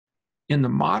in the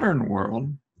modern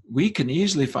world, we can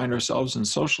easily find ourselves in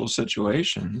social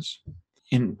situations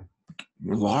in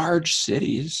large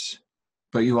cities,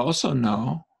 but you also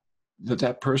know that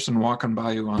that person walking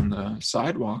by you on the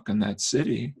sidewalk in that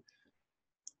city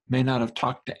may not have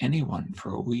talked to anyone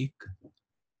for a week,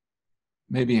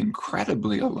 may be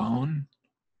incredibly alone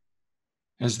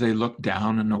as they look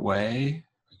down and away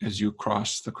as you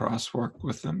cross the crosswalk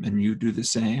with them and you do the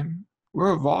same.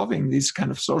 We're evolving these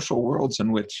kind of social worlds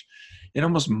in which it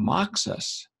almost mocks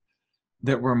us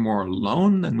that we're more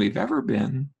alone than we've ever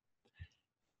been,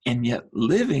 and yet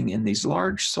living in these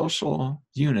large social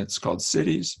units called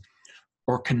cities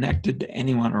or connected to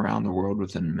anyone around the world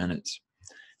within minutes.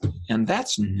 And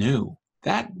that's new.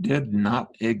 That did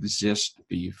not exist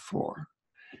before.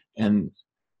 And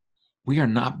we are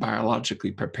not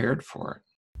biologically prepared for it.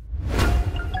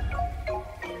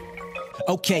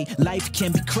 Okay, life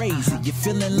can be crazy. You're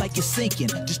feeling like you're sinking,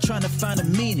 just trying to find a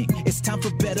meaning. It's time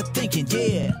for better thinking.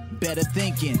 Yeah, better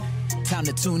thinking. Time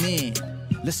to tune in.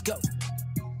 Let's go.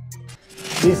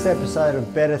 This episode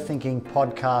of Better Thinking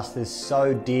podcast is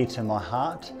so dear to my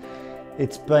heart.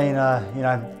 It's been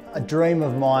a dream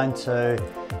of mine to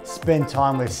spend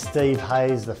time with Steve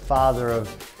Hayes, the father of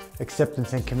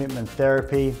acceptance and commitment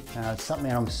therapy. It's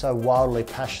something I'm so wildly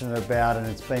passionate about, and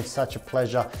it's been such a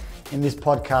pleasure in this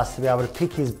podcast to be able to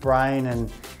pick his brain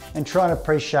and try and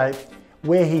appreciate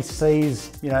where he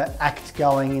sees ACT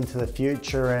going into the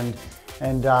future,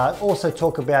 and also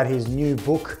talk about his new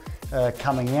book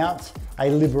coming out, A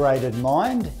Liberated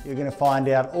Mind. You're going to find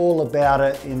out all about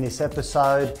it in this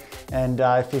episode, and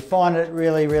if you find it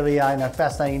really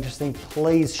fascinating, interesting,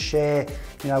 please share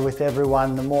with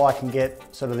everyone. The more I can get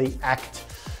sort of the ACT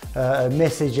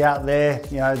message out there,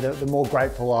 the more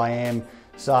grateful I am.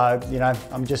 So,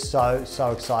 I'm just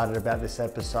so excited about this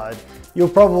episode. You'll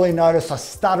probably notice I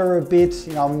stutter a bit.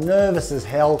 I'm nervous as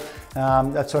hell.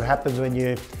 That's what happens when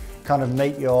you kind of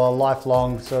meet your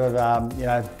lifelong sort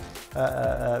of,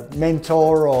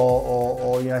 mentor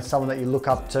or someone that you look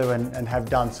up to and have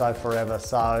done so forever.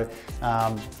 So,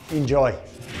 enjoy.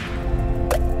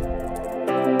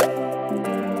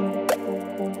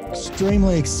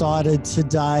 Extremely excited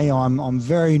today. I'm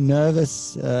very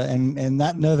nervous, and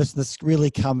that nervousness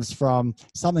really comes from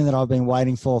something that I've been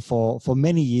waiting for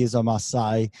many years, I must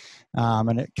say,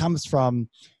 and it comes from,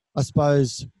 I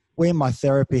suppose, where my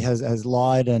therapy has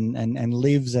lied and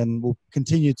lives and will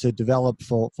continue to develop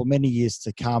for many years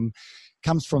to come.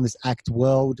 Comes from this ACT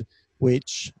world,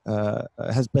 which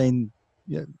has been,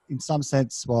 in some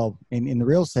sense, well, in the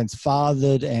real sense,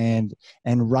 fathered and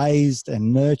raised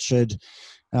and nurtured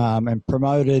and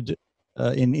promoted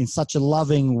in such a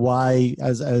loving way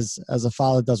as a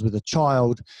father does with a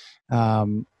child.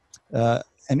 And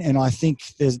I think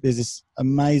there's this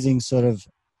amazing sort of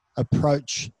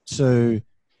approach to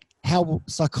how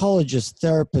psychologists,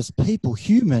 therapists, people,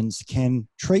 humans can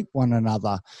treat one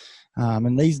another.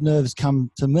 And these nerves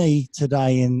come to me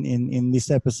today in this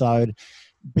episode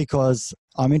because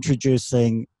I'm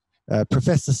introducing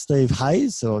Professor Steve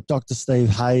Hayes, or Dr.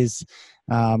 Steve Hayes,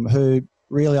 who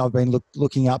really I've been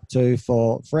looking up to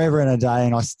for forever and a day,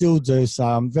 and I still do. So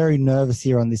I'm very nervous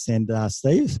here on this end,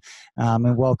 Steve,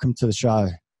 and welcome to the show.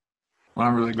 Well,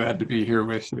 I'm really glad to be here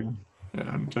with you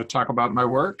and to talk about my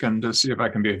work and to see if I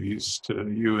can be of use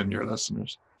to you and your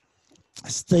listeners.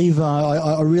 Steve,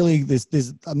 I really,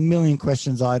 there's a million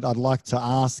questions I'd like to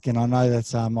ask, and I know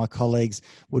that my colleagues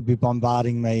would be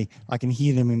bombarding me. I can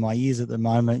hear them in my ears at the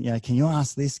moment. Can you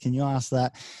ask this? Can you ask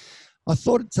that? I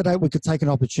thought today we could take an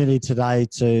opportunity today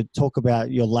to talk about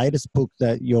your latest book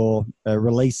that you're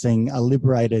releasing, A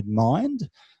Liberated Mind,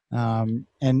 and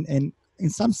in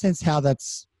some sense how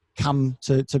that's come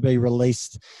to be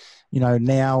released,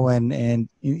 now and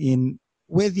in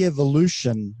where the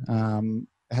evolution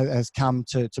has come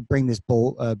to bring this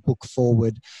book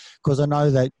forward, because I know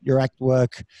that your ACT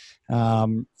work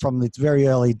from its very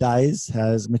early days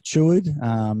has matured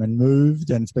and moved,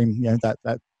 and it's been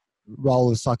that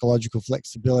role of psychological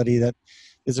flexibility, that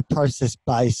there's a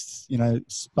process-based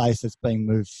space that's being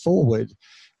moved forward.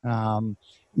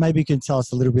 Maybe you can tell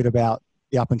us a little bit about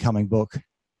the up-and-coming book.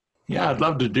 Yeah, I'd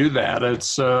love to do that.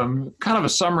 It's kind of a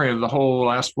summary of the whole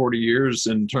last 40 years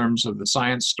in terms of the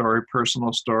science story,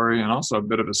 personal story, and also a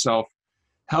bit of a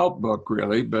self-help book,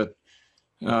 really. But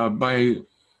by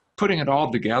putting it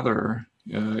all together,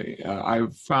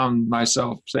 I've found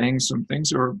myself saying some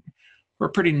things that were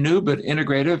pretty new but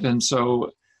integrative. And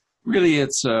so really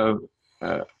it's a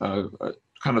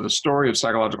kind of the story of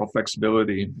psychological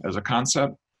flexibility as a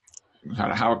concept,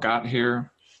 kind of how it got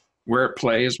here, where it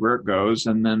plays, where it goes.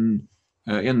 And then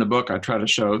in the book, I try to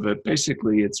show that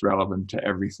basically it's relevant to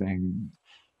everything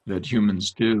that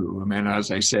humans do. I mean,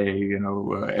 as I say,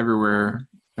 everywhere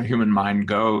a human mind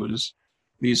goes,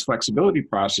 these flexibility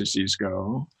processes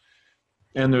go.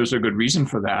 And there's a good reason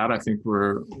for that. I think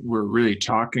we're really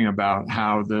talking about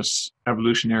how this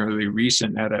evolutionarily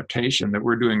recent adaptation that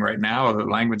we're doing right now, the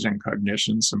language and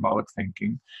cognition, symbolic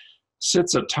thinking,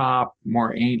 sits atop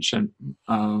more ancient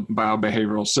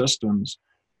biobehavioral systems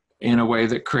in a way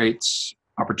that creates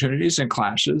opportunities and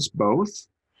clashes, both.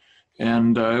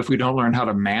 And if we don't learn how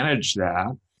to manage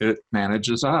that, it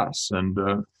manages us.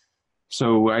 And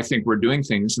so I think we're doing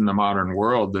things in the modern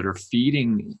world that are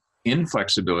feeding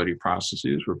inflexibility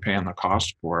processes. We're paying the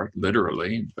cost for it,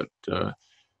 literally,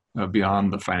 but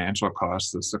beyond the financial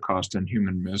cost, that's the cost in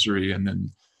human misery, and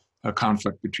then a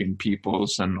conflict between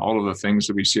peoples, and all of the things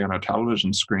that we see on a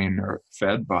television screen are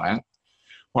fed by it.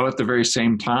 While at the very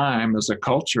same time, as a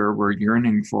culture, we're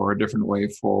yearning for a different way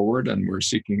forward, and we're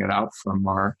seeking it out from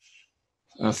our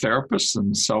therapists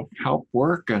and self-help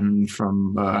work, and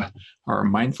from our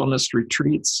mindfulness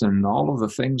retreats, and all of the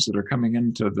things that are coming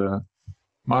into the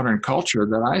modern culture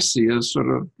that I see as sort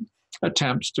of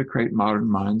attempts to create modern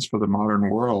minds for the modern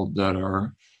world that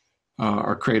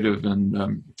are creative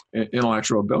and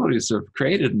intellectual abilities that are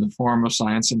created in the form of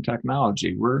science and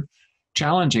technology. We're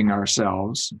challenging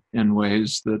ourselves in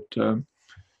ways that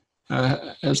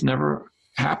has never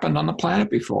happened on the planet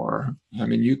before. I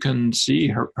mean, you can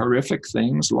see horrific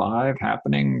things live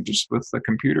happening just with the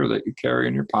computer that you carry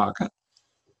in your pocket.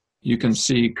 You can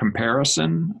see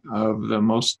comparison of the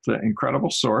most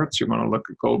incredible sorts. You want to look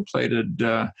at gold-plated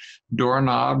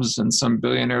doorknobs in some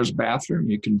billionaire's bathroom,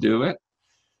 you can do it.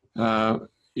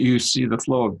 You see the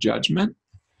flow of judgment,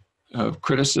 of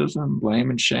criticism, blame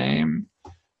and shame,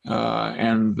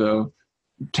 and the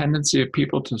tendency of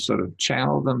people to sort of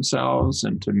channel themselves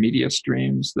into media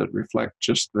streams that reflect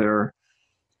just their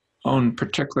own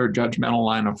particular judgmental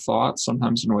line of thought,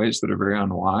 sometimes in ways that are very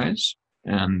unwise,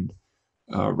 and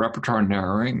repertoire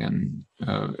narrowing and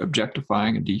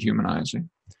objectifying and dehumanizing.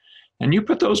 And you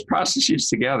put those processes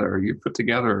together. You put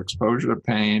together exposure to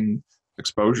pain,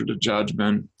 exposure to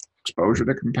judgment, exposure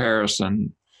to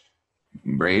comparison,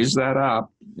 raise that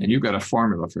up, and you've got a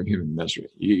formula for human misery.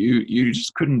 You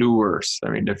just couldn't do worse. I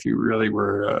mean, if you really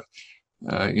were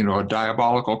a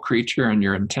diabolical creature and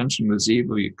your intention was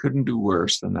evil, you couldn't do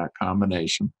worse than that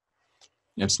combination.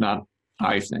 It's not,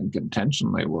 I think,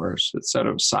 intentionally worse. It's sort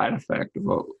of a side effect of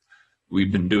what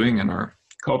we've been doing in our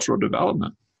cultural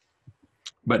development.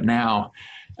 But now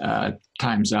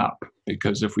time's up,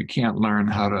 because if we can't learn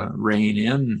how to rein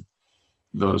in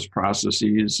those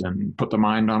processes and put the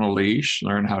mind on a leash,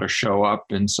 learn how to show up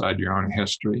inside your own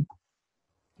history,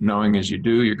 knowing as you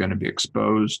do, you're going to be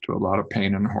exposed to a lot of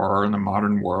pain and horror in the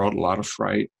modern world, a lot of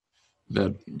fright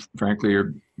that, frankly,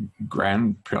 your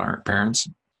grandparents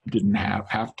didn't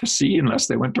have to see unless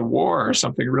they went to war or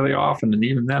something really often. And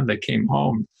even then they came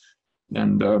home.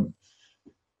 And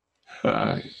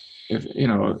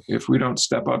if we don't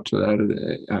step up to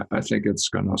that, I think it's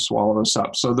going to swallow us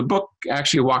up. So the book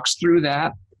actually walks through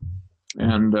that.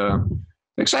 And the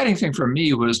exciting thing for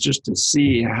me was just to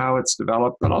see how it's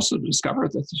developed, but also to discover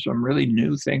that there's some really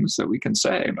new things that we can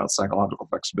say about psychological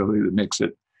flexibility that makes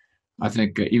it, I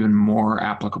think, even more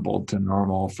applicable to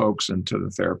normal folks and to the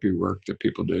therapy work that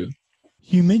people do.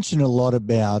 You mentioned a lot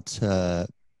about, I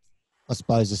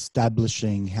suppose,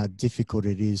 establishing how difficult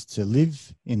it is to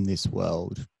live in this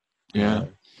world. Yeah.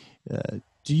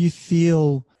 Do you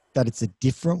feel that it's a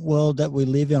different world that we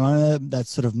live in? I know that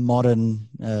sort of modern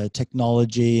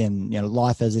technology and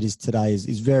life as it is today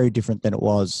is very different than it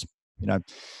was,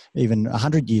 even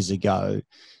 100 years ago.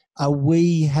 Are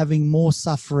we having more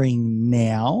suffering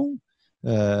now,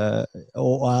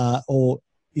 or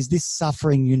is this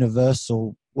suffering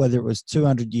universal, whether it was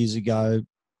 200 years ago,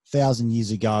 1,000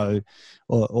 years ago,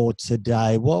 or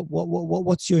today?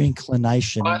 What's your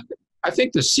inclination? Well, I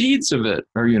think the seeds of it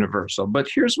are universal, but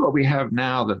here's what we have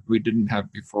now that we didn't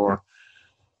have before.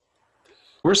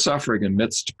 We're suffering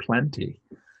amidst plenty.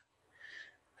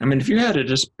 I mean, if you had to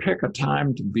just pick a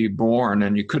time to be born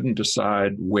and you couldn't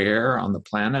decide where on the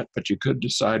planet, but you could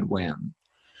decide when,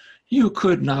 you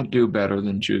could not do better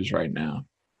than choose right now.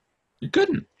 You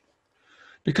couldn't.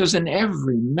 Because in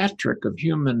every metric of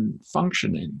human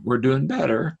functioning, we're doing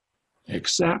better,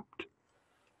 except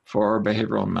for our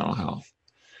behavioral and mental health.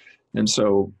 And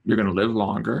so you're going to live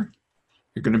longer.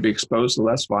 You're going to be exposed to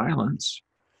less violence.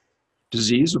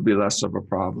 Disease will be less of a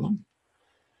problem.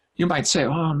 You might say,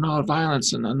 oh, no,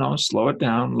 violence. And no, slow it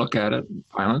down. Look at it.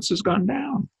 Violence has gone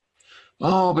down.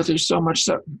 Oh, but there's so much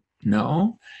stuff.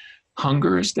 No,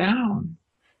 hunger is down.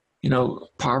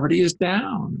 Poverty is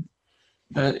down.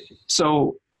 And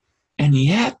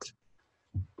yet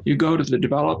You go to the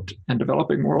developed and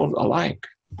developing world alike,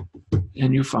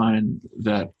 and you find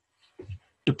that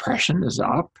depression is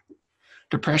up.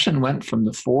 Depression went from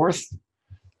the fourth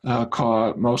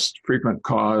most frequent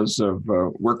cause of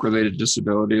work-related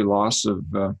disability, loss of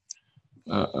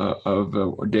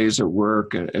days at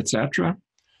work, etc.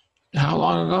 How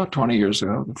long ago? 20 years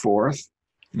ago, the fourth.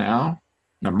 Now,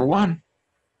 number one.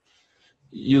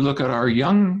 You look at our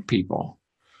young people,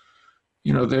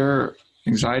 their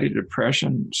anxiety,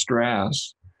 depression,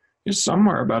 stress is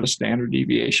somewhere about a standard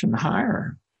deviation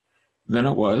higher than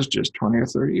it was just 20 or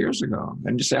 30 years ago.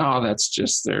 And you say, oh, that's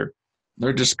just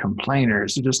they're just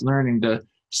complainers. They're just learning to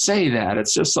say that.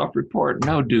 It's just self-report.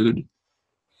 No, dude,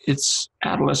 it's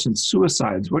adolescent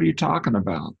suicides. What are you talking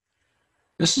about?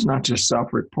 This is not just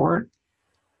self-report.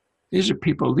 These are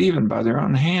people leaving by their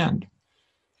own hand,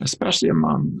 especially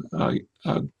among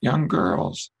young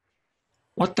girls.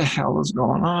 What the hell is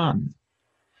going on?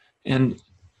 And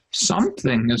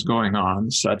something is going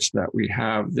on such that we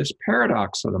have this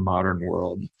paradox of the modern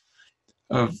world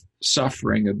of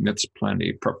suffering amidst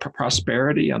plenty,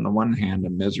 prosperity on the one hand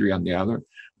and misery on the other,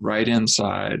 right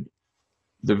inside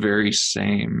the very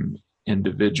same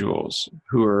individuals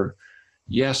who are,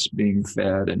 yes, being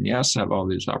fed and yes, have all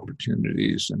these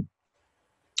opportunities and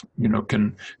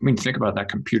think about that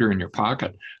computer in your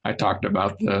pocket. I talked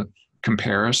about the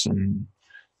comparison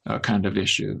kind of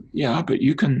issue. Yeah, but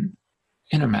you can,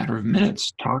 in a matter of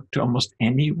minutes, talk to almost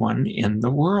anyone in the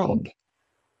world.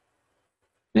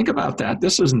 Think about that.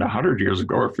 This isn't 100 years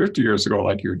ago or 50 years ago,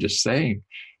 like you were just saying.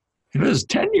 It was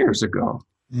 10 years ago,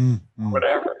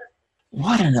 whatever.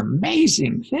 What an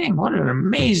amazing thing. What an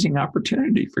amazing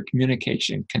opportunity for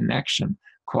communication, connection,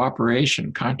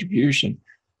 cooperation, contribution.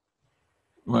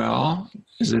 Well,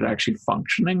 is it actually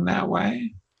functioning that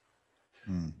way?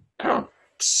 I don't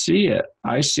see it.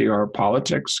 I see our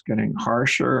politics getting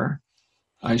harsher.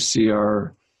 I see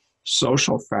our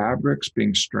social fabrics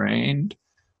being strained.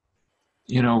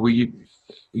 We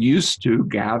used to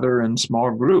gather in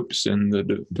small groups in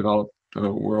the developed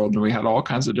world, and we had all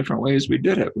kinds of different ways we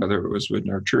did it, whether it was in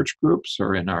our church groups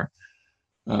or in our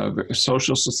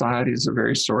social societies of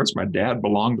various sorts. My dad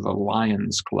belonged to the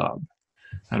Lions Club.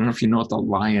 I don't know if you know what the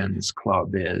Lions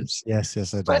Club is. Yes,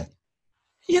 I do. But,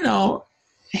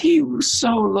 he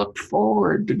so looked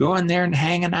forward to going there and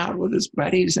hanging out with his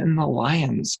buddies in the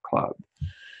Lions Club.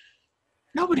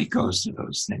 Nobody goes to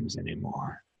those things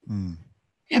anymore.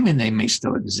 I mean, they may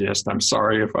still exist. I'm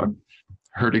sorry if I'm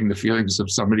hurting the feelings of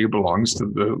somebody who belongs to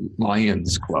the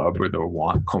Lions Club or the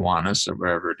Kiwanis or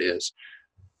wherever it is.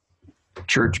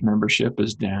 Church membership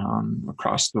is down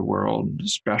across the world,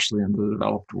 especially in the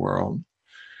developed world.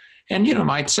 And,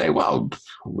 might say, well,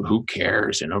 who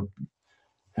cares?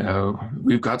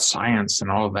 We've got science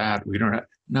and all that. We don't have,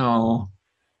 no.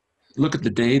 Look at the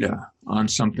data on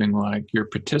something like your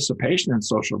participation in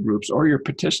social groups or your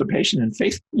participation in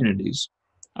faith communities.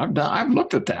 I've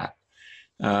looked at that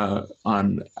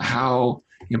on how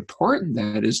important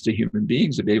that is to human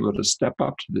beings to be able to step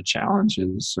up to the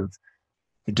challenges of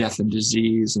death and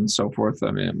disease and so forth.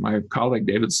 I mean, my colleague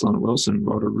David Sloan Wilson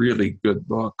wrote a really good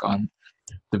book on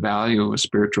the value of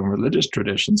spiritual and religious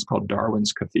traditions called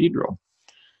Darwin's Cathedral.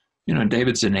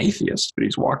 David's an atheist, but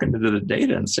he's walking into the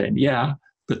data and saying, yeah,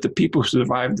 but the people who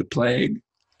survived the plague,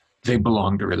 they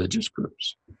belong to religious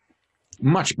groups.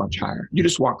 Much, much higher. You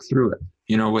just walk through it.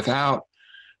 Without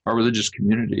our religious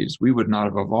communities, we would not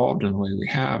have evolved in the way we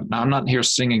have. Now, I'm not here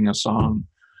singing a song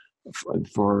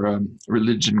for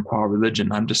religion qua religion.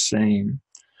 I'm just saying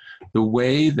the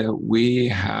way that we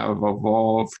have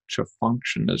evolved to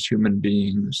function as human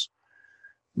beings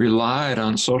relied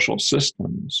on social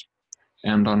systems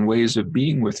and on ways of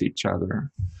being with each other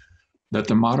that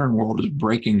the modern world is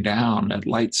breaking down at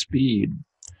light speed.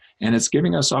 And it's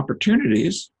giving us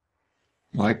opportunities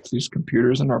like these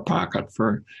computers in our pocket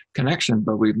for connection,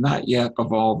 but we've not yet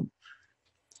evolved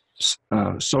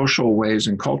social ways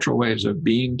and cultural ways of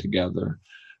being together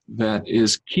that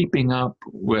is keeping up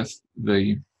with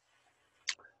the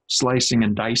slicing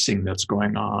and dicing that's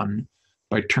going on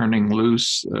by turning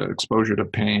loose exposure to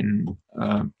pain,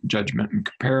 judgment, and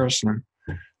comparison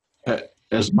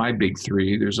as my big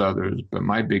three. There's others, but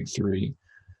my big three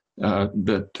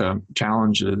that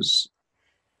challenges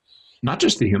not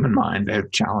just the human mind, they have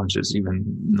challenges even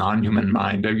non-human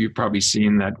mind. You've probably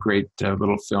seen that great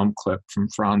little film clip from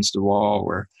Frans de Waal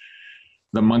where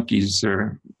the monkeys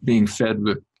are being fed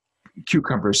with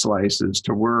cucumber slices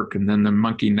to work, and then the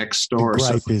monkey next door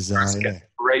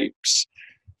grapes.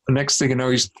 The next thing you know,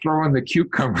 he's throwing the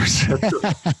cucumbers at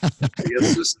the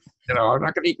it's just, I'm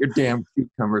not going to eat your damn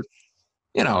cucumbers.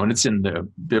 and it's in the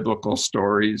biblical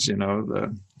stories,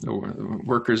 the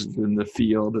workers in the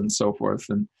field and so forth.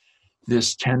 And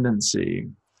this tendency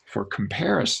for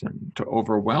comparison to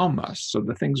overwhelm us. So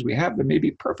the things we have that may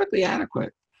be perfectly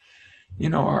adequate,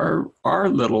 our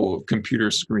little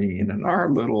computer screen and our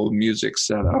little music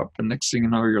setup. And next thing you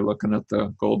know, you're looking at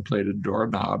the gold-plated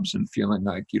doorknobs and feeling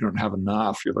like you don't have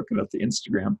enough. You're looking at the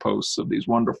Instagram posts of these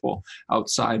wonderful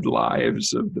outside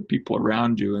lives of the people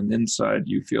around you, and inside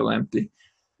you feel empty.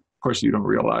 Of course, you don't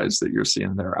realize that you're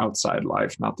seeing their outside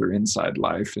life, not their inside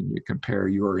life, and you compare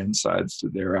your insides to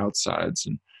their outsides.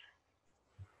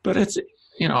 But it's,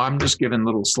 I'm just giving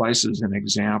little slices and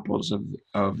examples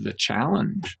of the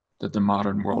challenge that the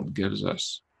modern world gives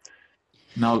us.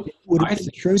 Now, I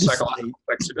think psychological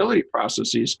flexibility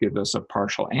processes give us a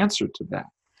partial answer to that.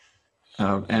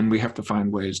 And we have to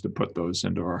find ways to put those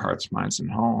into our hearts, minds, and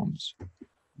homes.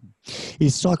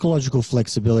 Is psychological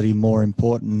flexibility more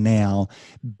important now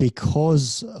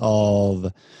because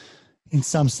of, in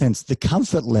some sense, the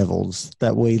comfort levels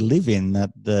that we live in,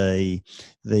 that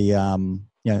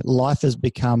life has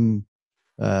become,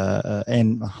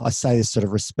 and I say this sort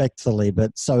of respectfully,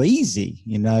 but so easy,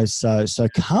 so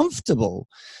comfortable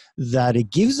that it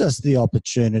gives us the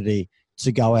opportunity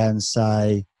to go out and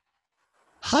say,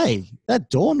 hey,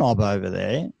 that doorknob over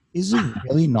there is a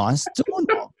really nice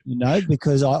doorknob,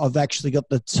 because I've actually got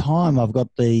the time, I've got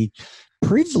the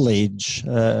privilege,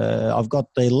 I've got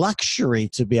the luxury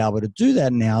to be able to do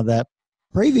that now that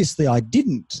previously I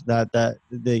didn't.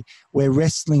 We're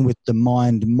wrestling with the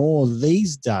mind more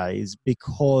these days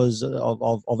because of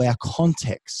our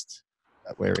context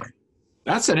that we're in.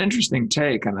 That's an interesting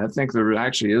take, and I think there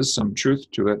actually is some truth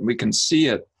to it. We can see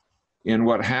it in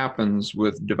what happens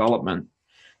with development,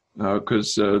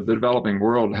 because the developing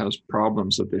world has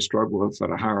problems that they struggle with at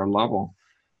a higher level.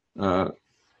 An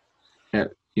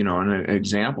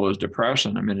example is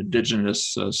depression. I mean,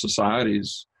 indigenous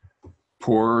societies,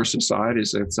 poorer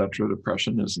societies, etc.,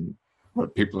 depression isn't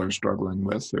what people are struggling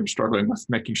with. They're struggling with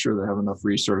making sure they have enough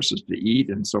resources to eat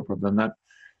and so forth. And that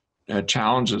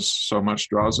challenges so much,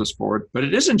 draws us forward. But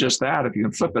it isn't just that. If you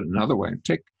can flip it another way,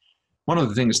 take one of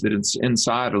the things that it's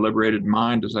inside a liberated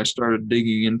mind, as I started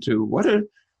digging into what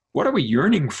are we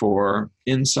yearning for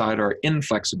inside our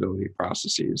inflexibility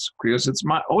processes? Because it's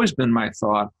always been my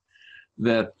thought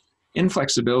that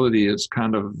inflexibility is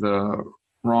kind of the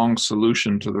wrong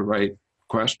solution to the right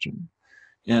question.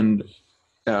 And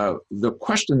the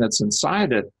question that's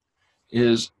inside it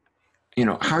is,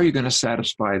 how are you going to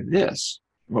satisfy this?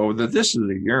 Well, this is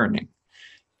the yearning.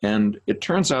 And it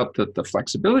turns out that the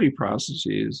flexibility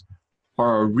processes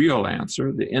are a real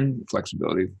answer. The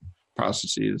inflexibility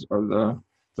processes are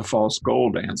the false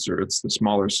gold answer. It's the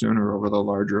smaller sooner over the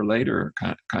larger later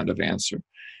kind of answer.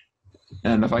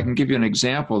 And if I can give you an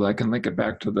example, I can link it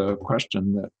back to the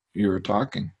question that you were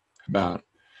talking about.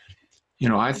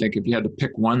 I think if you had to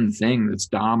pick one thing that's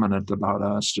dominant about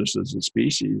us just as a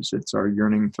species, it's our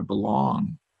yearning to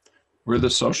belong. We're the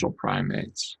social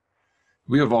primates.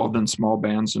 We evolved in small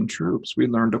bands and troops. We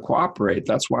learned to cooperate.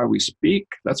 That's why we speak.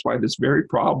 That's why this very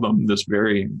problem, this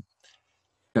very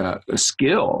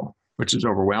skill, which is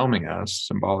overwhelming us,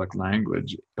 symbolic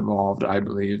language, evolved, I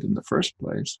believe, in the first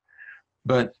place.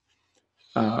 But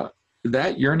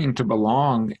that yearning to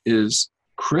belong is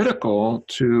critical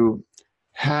to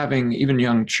having even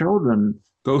young children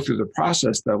go through the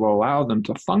process that will allow them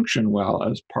to function well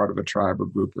as part of a tribe or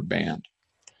group or band.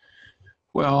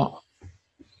 Well,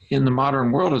 in the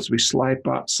modern world, as we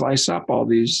slice up all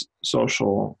these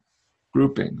social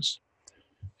groupings,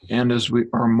 and as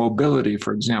our mobility,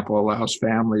 for example, allows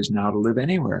families now to live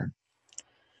anywhere.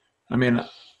 I mean,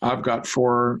 I've got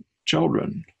 4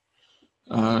 children,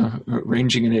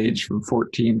 ranging in age from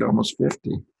 14 to almost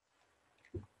 50.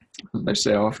 They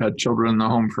say, I've had children in the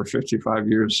home for 55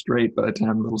 years straight by the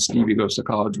time little Stevie goes to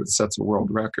college, which sets a world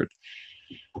record.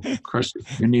 Of course,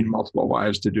 you need multiple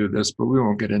wives to do this, but we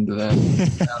won't get into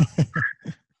that.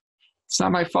 It's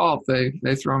not my fault.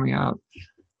 They throw me out.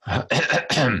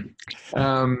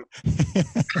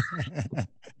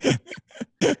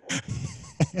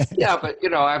 Yeah, but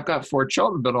I've got 4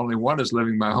 children, but only one is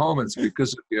living my home. It's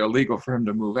because it'd be illegal for him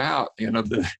to move out.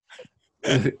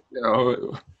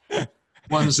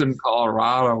 One's in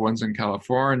Colorado, one's in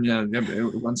California,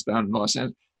 one's down in Los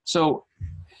Angeles. So,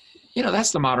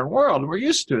 that's the modern world. We're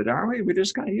used to it, aren't we? We're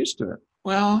just kind of used to it.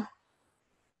 Well,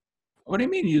 what do you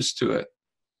mean used to it?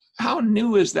 How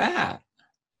new is that?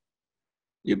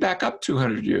 You back up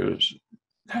 200 years.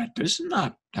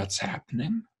 That's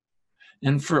happening.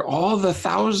 And for all the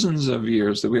thousands of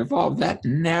years that we evolved, that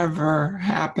never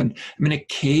happened. I mean,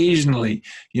 occasionally,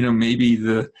 maybe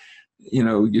the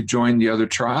you join the other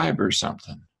tribe or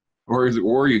something,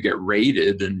 or you get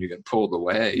raided and you get pulled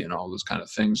away, all those kind of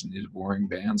things in these warring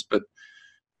bands.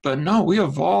 But no, we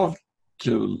evolved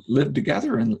to live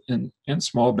together in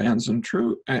small bands and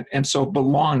so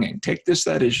belonging. Take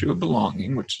that issue of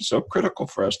belonging, which is so critical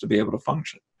for us to be able to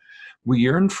function. We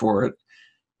yearn for it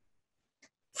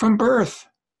from birth.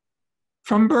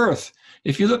 From birth.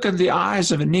 If you look at the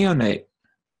eyes of a neonate,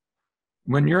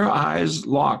 when your eyes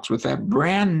locks with that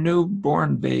brand new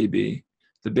born baby,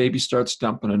 the baby starts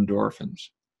dumping endorphins.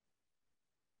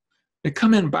 They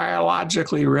come in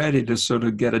biologically ready to sort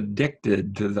of get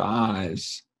addicted to the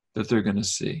eyes that they're going to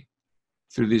see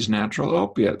through these natural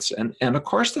opiates. And of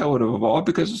course that would have evolved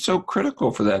because it's so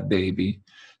critical for that baby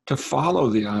to follow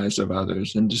the eyes of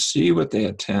others and to see what they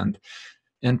attend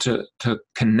and to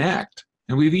connect.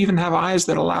 And we even have eyes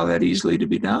that allow that easily to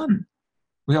be done.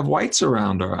 We have whites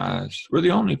around our eyes. We're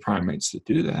the only primates that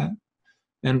do that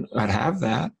and that have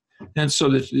that. And so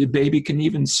that the baby can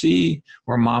even see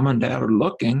where mom and dad are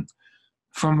looking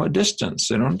from a distance.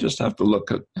 They don't just have to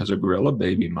look at, as a gorilla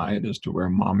baby might, as to where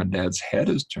mom and dad's head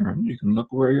is turned. You can look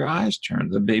where your eyes turn.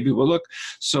 The baby will look.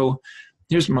 So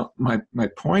here's my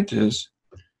point is,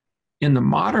 in the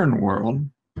modern world,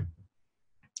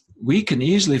 we can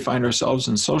easily find ourselves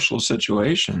in social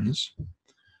situations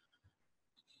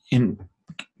in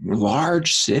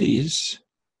large cities,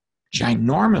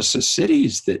 ginormous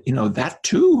cities that, that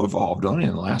too evolved only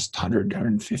in the last 100,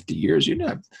 150 years. You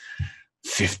have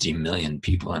 50 million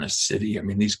people in a city. I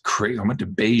mean, I went to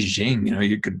Beijing,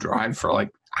 you could drive for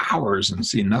like hours and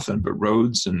see nothing but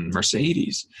roads and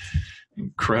Mercedes.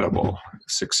 Incredible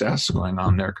success going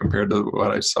on there compared to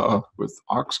what I saw with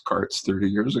ox carts 30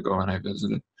 years ago when I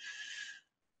visited.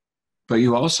 But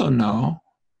you also know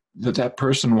that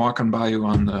person walking by you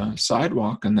on the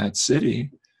sidewalk in that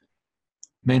city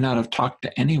may not have talked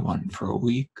to anyone for a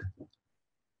week,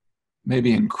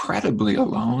 maybe incredibly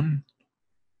alone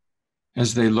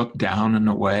as they look down and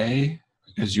away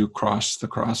as you cross the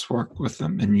crosswalk with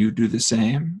them, and you do the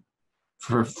same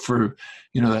for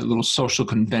that little social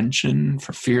convention,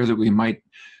 for fear that we might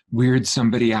weird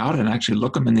somebody out and actually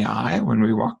look them in the eye when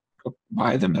we walk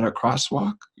by them at a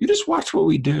crosswalk. You just watch what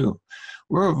we do.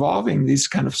 We're evolving these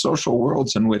kind of social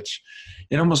worlds in which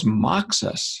it almost mocks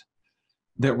us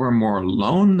that we're more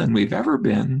alone than we've ever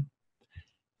been,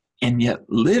 and yet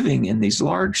living in these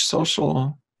large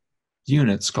social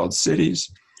units called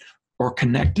cities, or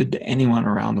connected to anyone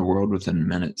around the world within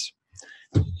minutes.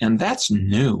 And that's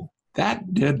new.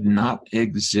 That did not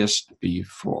exist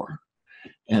before.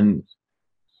 And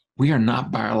we are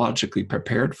not biologically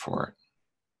prepared for it.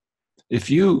 If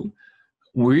you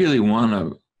really want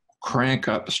to crank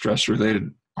up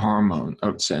stress-related hormone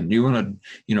and you want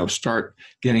to, start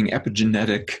getting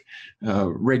epigenetic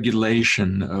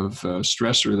regulation of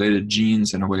stress-related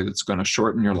genes in a way that's going to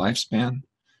shorten your lifespan,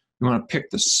 you want to pick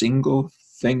the single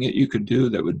thing that you could do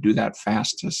that would do that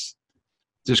fastest,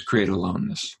 just create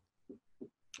aloneness.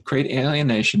 Create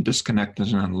alienation,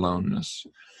 disconnectedness, and aloneness.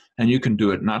 And you can do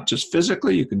it not just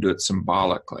physically, you can do it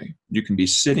symbolically. You can be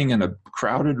sitting in a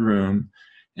crowded room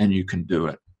and you can do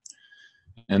it.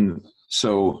 And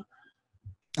so...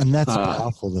 And that's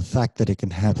powerful, the fact that it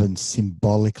can happen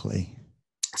symbolically.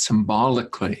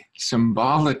 Symbolically.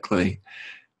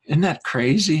 Isn't that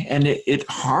crazy? And it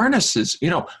harnesses,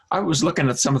 I was looking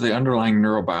at some of the underlying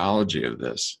neurobiology of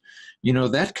this.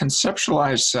 That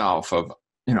conceptualized self of,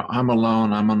 I'm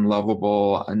alone, I'm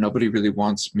unlovable, nobody really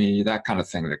wants me, that kind of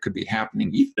thing that could be happening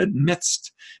even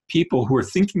amidst people who are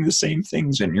thinking the same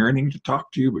things and yearning to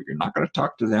talk to you, but you're not going to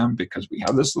talk to them because we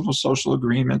have this little social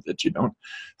agreement that you don't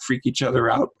freak each other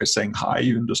out by saying hi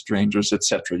even to strangers,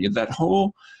 etc. That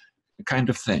whole kind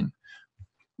of thing.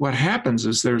 What happens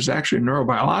is there's actually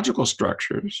neurobiological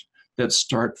structures that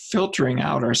start filtering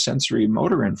out our sensory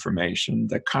motor information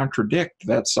that contradict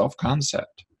that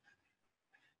self-concept.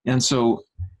 And so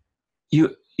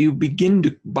you begin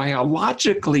to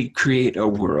biologically create a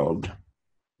world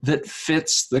that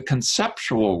fits the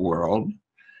conceptual world,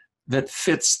 that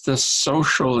fits the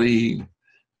socially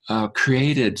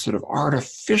created sort of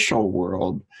artificial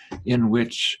world in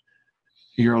which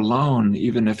you're alone,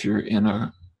 even if you're in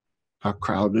a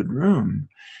crowded room.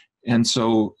 And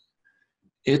so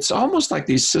it's almost like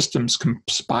these systems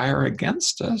conspire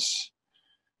against us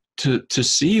to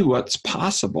see what's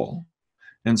possible.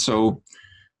 And so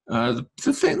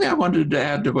the thing that I wanted to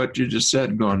add to what you just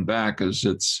said going back is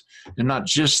it's not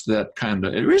just that kind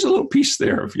of, there is a little piece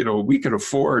there of, we could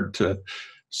afford to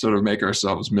sort of make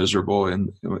ourselves miserable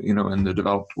in the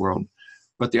developed world.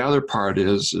 But the other part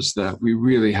is that we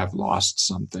really have lost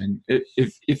something.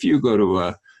 If you go to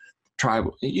a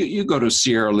tribal. You go to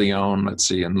Sierra Leone, let's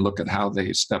see, and look at how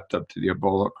they stepped up to the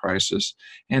Ebola crisis.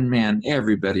 And man,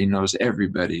 everybody knows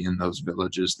everybody in those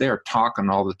villages. They're talking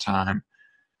all the time.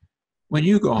 When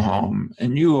you go home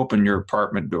and you open your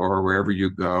apartment door, wherever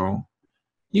you go,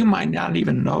 you might not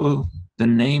even know the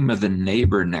name of the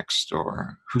neighbor next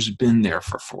door who's been there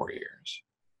for 4 years.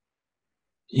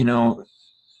 You know,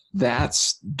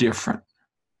 that's different.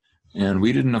 And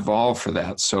we didn't evolve for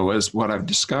that. So as what I've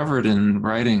discovered in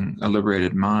writing A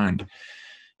Liberated Mind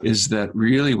is that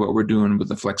really what we're doing with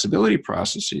the flexibility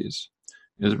processes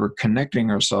is we're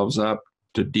connecting ourselves up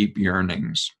to deep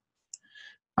yearnings.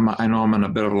 I know I'm on a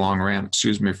bit of a long rant,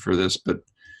 excuse me for this, but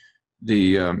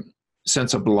the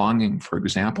sense of belonging, for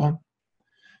example,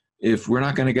 if we're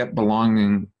not going to get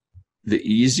belonging the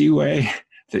easy way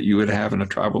that you would have in a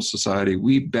tribal society,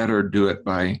 we better do it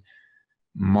by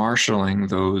marshaling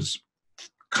those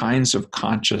kinds of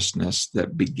consciousness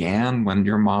that began when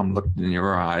your mom looked in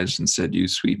your eyes and said, "You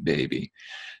sweet baby."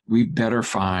 We better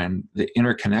find the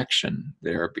interconnection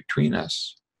there between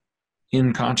us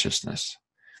in consciousness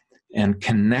and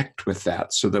connect with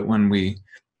that so that when we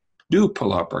do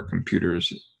pull up our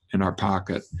computers in our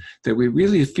pocket, that we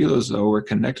really feel as though we're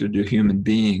connected to a human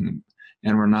being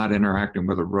and we're not interacting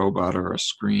with a robot or a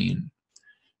screen.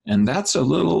 And that's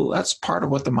part of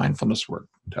what the mindfulness work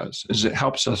does, is it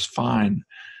helps us find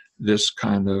this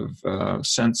kind of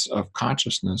sense of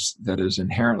consciousness that is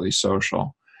inherently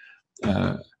social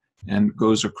and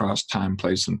goes across time,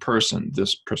 place, and person,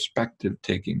 this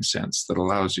perspective-taking sense that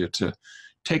allows you to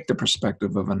take the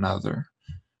perspective of another.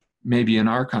 Maybe in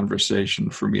our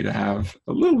conversation, for me to have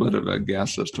a little bit of a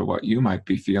guess as to what you might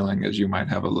be feeling, as you might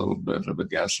have a little bit of a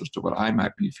guess as to what I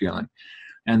might be feeling.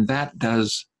 And that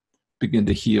does begin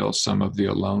to heal some of the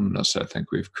aloneness I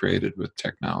think we've created with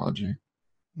technology.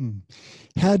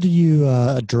 How do you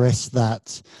address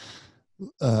that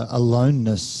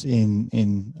aloneness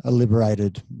in a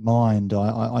liberated mind?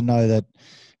 I know that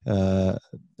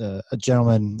a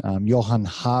gentleman, Johann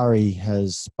Hari,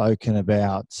 has spoken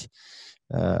about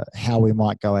how we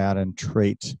might go out and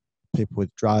treat people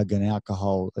with drug and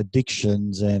alcohol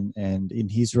addictions, and in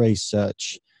his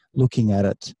research looking at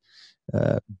it,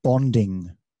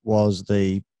 bonding was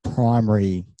the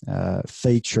primary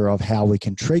feature of how we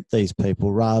can treat these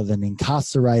people, rather than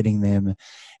incarcerating them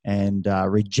and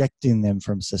rejecting them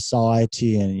from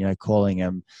society and calling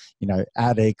them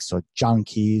addicts or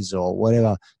junkies or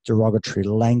whatever derogatory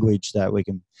language that we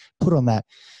can put on that.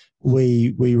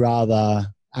 We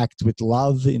rather act with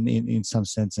love in some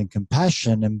sense and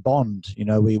compassion and bond.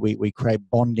 We create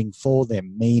bonding for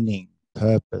them, meaning,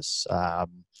 purpose,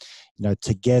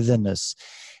 togetherness.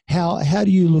 How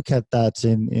do you look at that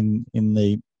in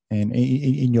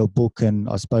your book, and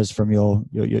I suppose from your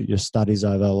studies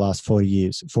over the last 40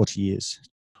 years?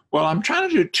 Well, I'm trying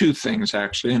to do two things,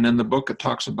 actually, and in the book it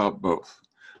talks about both.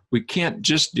 We can't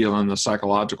just deal on the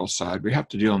psychological side. We have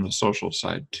to deal on the social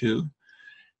side too.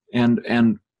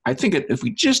 And I think if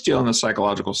we just deal on the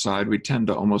psychological side, we tend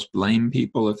to almost blame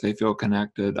people if they feel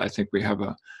connected. I think we have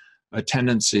a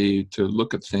tendency to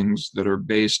look at things that are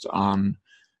based on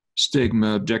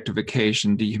stigma,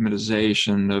 objectification,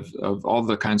 dehumanization of all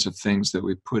the kinds of things that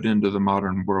we put into the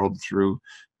modern world through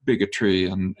bigotry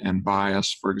and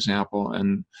bias, for example,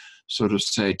 and sort of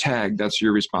say, tag, that's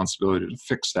your responsibility to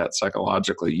fix that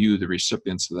psychologically, you, the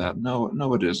recipients of that.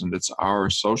 No, it isn't. It's our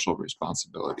social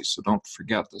responsibility. So don't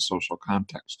forget the social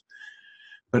context.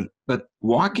 But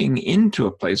walking into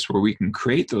a place where we can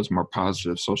create those more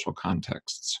positive social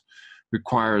contexts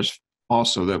requires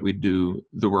also that we do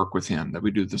the work within, that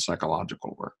we do the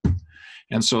psychological work.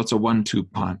 And so it's a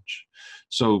 1-2 punch.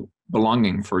 So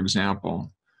belonging, for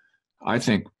example, I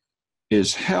think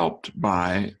is helped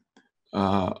by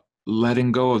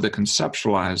letting go of the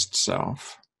conceptualized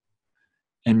self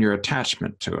and your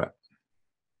attachment to it.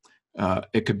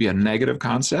 It could be a negative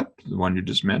concept, the one you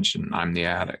just mentioned, I'm the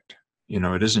addict.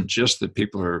 It isn't just that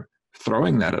people are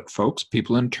throwing that at folks,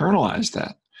 people internalize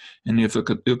that. And if you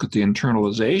look at the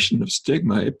internalization of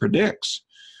stigma, it predicts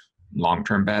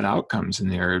long-term bad outcomes in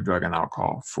the area of drug and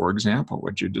alcohol. For example,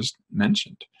 what you just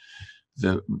mentioned,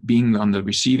 the being on the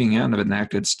receiving end of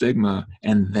enacted stigma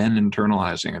and then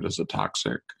internalizing it as a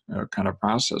toxic kind of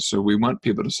process. So we want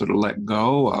people to sort of let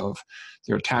go of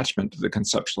their attachment to the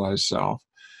conceptualized self.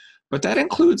 But that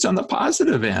includes on the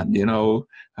positive end,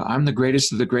 I'm the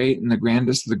greatest of the great and the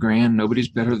grandest of the grand. Nobody's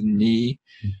better than me.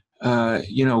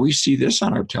 We see this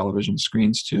on our television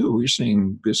screens too. We're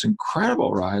seeing this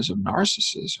incredible rise of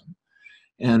narcissism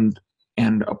and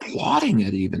applauding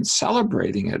it, even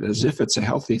celebrating it as if it's a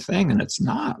healthy thing, and it's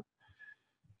not.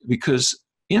 Because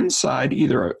inside,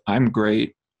 either I'm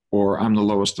great or I'm the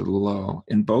lowest of the low,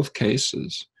 in both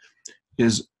cases,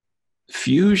 is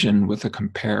fusion with a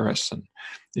comparison.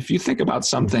 If you think about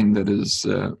something that is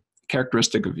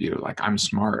characteristic of you, like I'm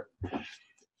smart,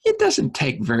 it doesn't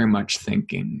take very much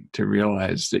thinking to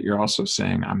realize that you're also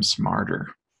saying I'm smarter.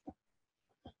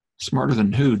 Smarter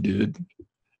than who, dude?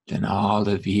 Than all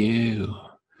of you.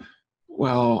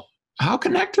 Well, how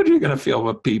connected are you going to feel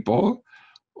with people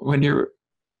when you're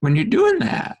doing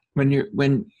that?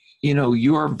 When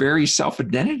your very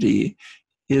self-identity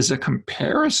is a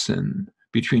comparison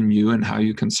between you and how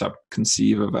you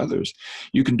conceive of others.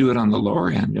 You can do it on the lower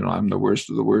end. I'm the worst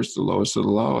of the worst, the lowest of the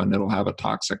low, and it'll have a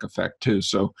toxic effect too.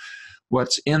 So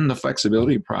what's in the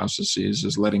flexibility processes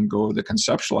is letting go of the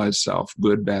conceptualized self,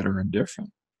 good, better, and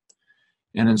different.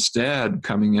 And instead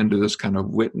coming into this kind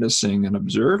of witnessing and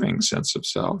observing sense of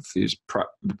self,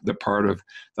 the part of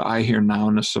the I hear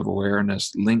nowness of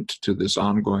awareness linked to this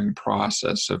ongoing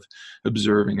process of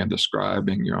observing and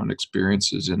describing your own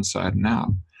experiences inside and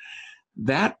out.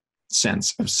 That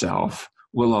sense of self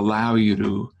will allow you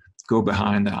to go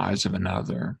behind the eyes of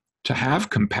another, to have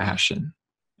compassion,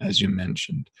 as you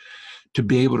mentioned, to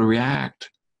be able to react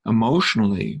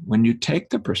emotionally when you take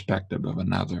the perspective of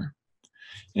another.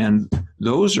 And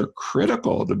those are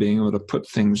critical to being able to put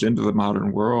things into the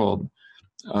modern world,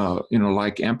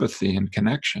 like empathy and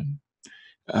connection.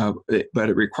 But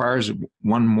it requires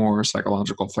one more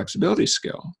psychological flexibility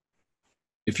skill.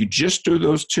 If you just do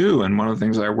those two, and one of the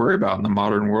things I worry about in the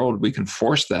modern world, we can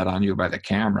force that on you by the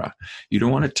camera. You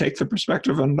don't want to take the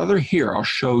perspective of another. Here, I'll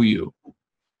show you.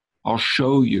 I'll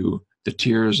show you the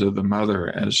tears of the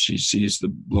mother as she sees the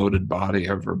bloated body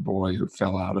of her boy who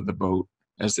fell out of the boat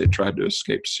as they tried to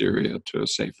escape Syria to a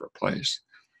safer place.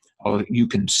 You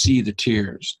can see the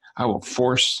tears. I will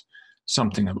force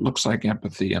something that looks like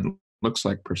empathy and looks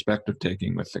like perspective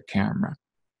taking with the camera.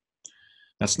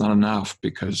 That's not enough,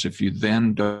 because if you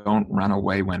then don't run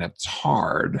away when it's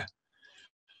hard,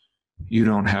 you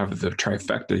don't have the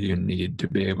trifecta you need to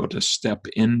be able to step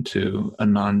into a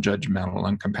non-judgmental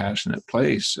and compassionate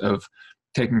place of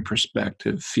taking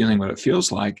perspective, feeling what it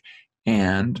feels like,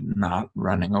 and not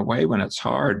running away when it's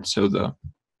hard. So the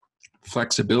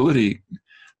flexibility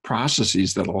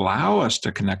processes that allow us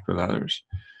to connect with others,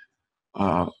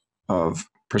 of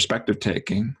perspective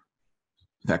taking,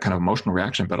 that kind of emotional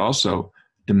reaction, but also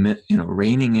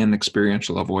reining in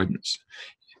experiential avoidance.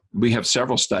 We have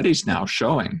several studies now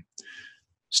showing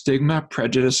stigma,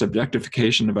 prejudice,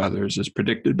 objectification of others is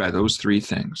predicted by those three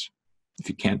things. If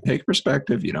you can't take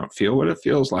perspective, you don't feel what it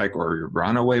feels like, or you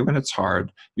run away when it's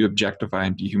hard, you objectify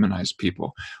and dehumanize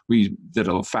people. We did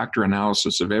a factor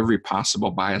analysis of every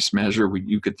possible bias measure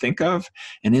you could think of,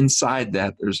 and inside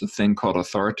that, there's a thing called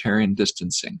authoritarian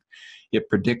distancing. It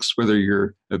predicts whether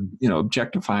you're,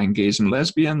 objectifying gays and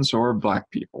lesbians or black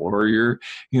people, or you're,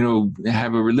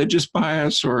 have a religious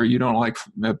bias, or you don't like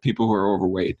people who are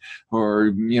overweight,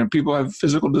 or, people have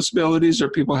physical disabilities, or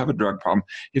people have a drug problem.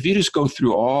 If you just go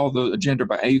through all the gender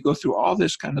bias, you go through all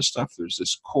this kind of stuff, there's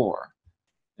this core,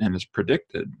 and it's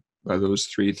predicted by those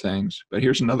three things. But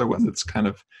here's another one that's kind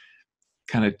of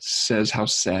says how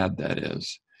sad that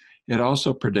is. It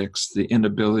also predicts the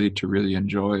inability to really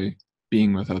enjoy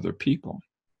being with other people.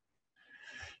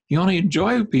 You only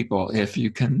enjoy people if you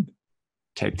can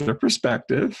take their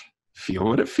perspective, feel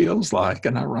what it feels like,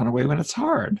 and not run away when it's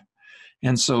hard.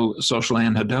 And so social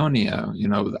anhedonia,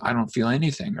 I don't feel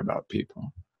anything about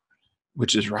people,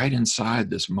 which is right inside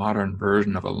this modern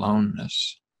version of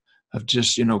aloneness, of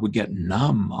just, we get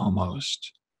numb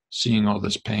almost, seeing all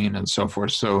this pain and so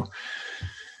forth. So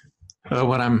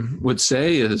what I would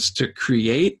say is to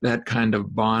create that kind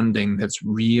of bonding that's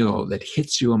real, that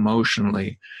hits you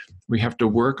emotionally, we have to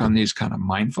work on these kind of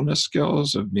mindfulness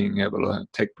skills of being able to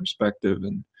take perspective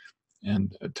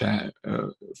and to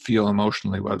feel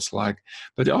emotionally what it's like,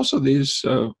 but also these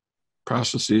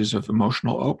processes of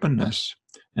emotional openness.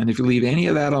 And if you leave any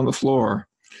of that on the floor,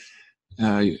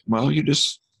 you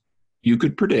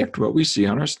could predict what we see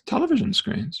on our television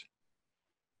screens.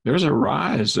 There's a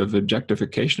rise of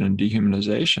objectification and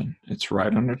dehumanization. It's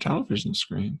right on our television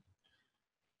screen,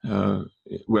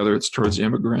 whether it's towards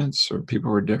immigrants or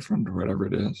people who are different or whatever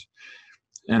it is.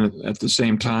 And at the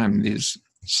same time, these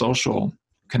social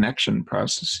connection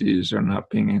processes are not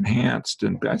being enhanced,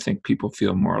 and I think people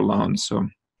feel more alone. So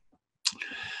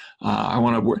I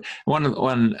want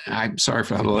to, I'm sorry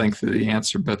for the length of the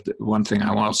answer, but one thing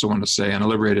I also want to say, in A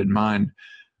Liberated Mind,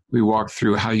 we walk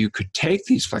through how you could take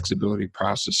these flexibility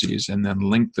processes and then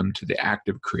link them to the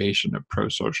active creation of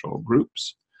pro-social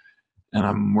groups. And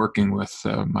I'm working with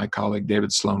my colleague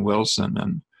David Sloan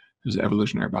Wilson, who's an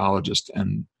evolutionary biologist,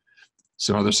 and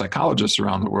some other psychologists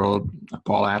around the world,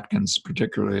 Paul Atkins,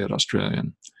 particularly at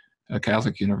Australian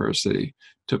Catholic University,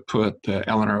 to put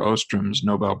Elinor Ostrom's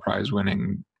Nobel Prize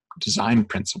winning design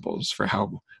principles for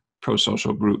how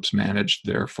pro-social groups manage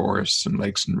their forests and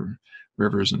lakes and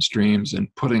rivers and streams, and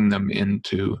putting them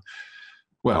into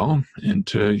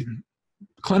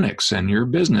clinics and your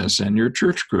business and your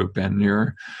church group and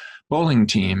your bowling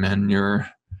team and your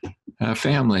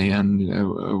family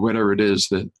and whatever it is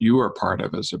that you are part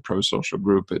of as a pro-social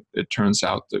group. It turns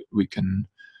out that we can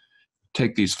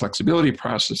take these flexibility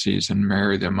processes and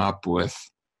marry them up with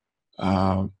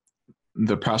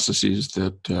the processes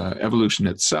that evolution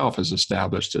itself has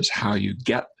established as how you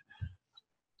get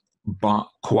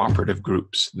cooperative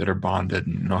groups that are bonded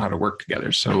and know how to work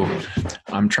together. So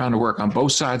I'm trying to work on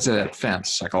both sides of that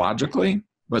fence, psychologically,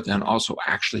 but then also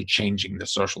actually changing the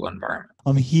social environment.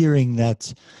 I'm hearing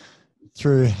that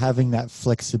through having that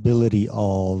flexibility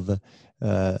of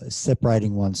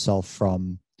separating oneself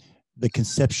from the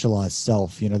conceptualized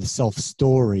self, the self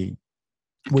story,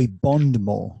 we bond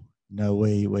more.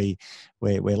 We're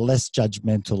less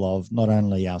judgmental of not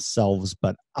only ourselves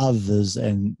but others,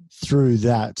 and through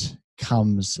that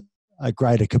comes a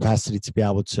greater capacity to be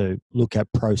able to look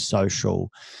at pro-social,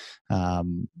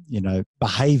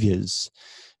 behaviors.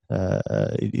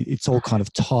 It's all kind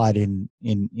of tied in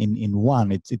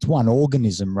one. It's one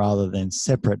organism rather than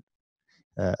separate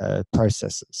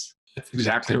processes. That's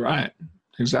exactly right.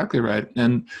 Exactly right.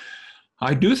 And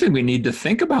I do think we need to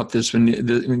think about this when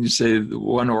you say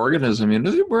one organism.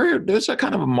 There's a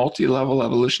kind of a multi-level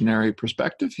evolutionary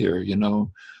perspective here.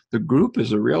 The group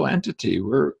is a real entity.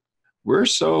 We're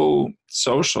so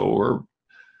social. We're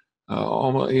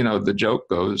almost, the joke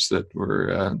goes that we're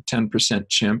 10%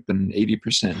 chimp and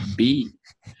 80% bee.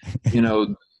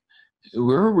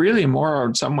 We're really more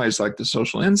in some ways like the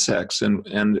social insects.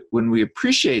 And when we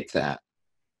appreciate that,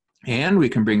 and we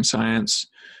can bring science,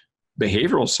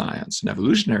 behavioral science and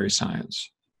evolutionary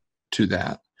science to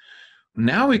that,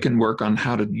 now we can work on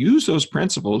how to use those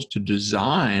principles to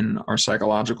design our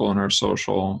psychological and our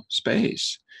social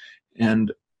space.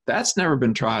 And that's never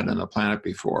been tried on the planet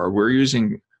before. We're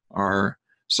using our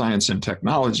science and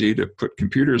technology to put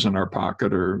computers in our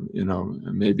pocket, or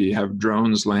maybe have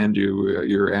drones land you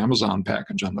your Amazon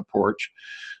package on the porch,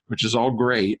 which is all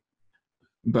great.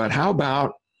 But how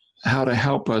about how to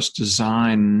help us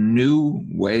design new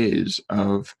ways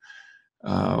of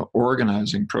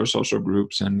organizing pro-social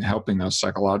groups and helping us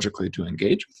psychologically to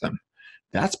engage with them?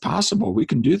 That's possible. We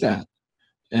can do that.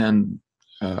 And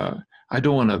I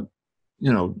don't want to,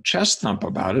 chest thump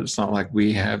about it. It's not like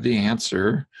we have the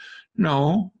answer.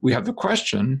 No, we have the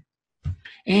question,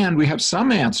 and we have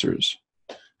some answers,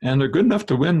 and they're good enough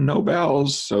to win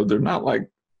Nobels. So they're not like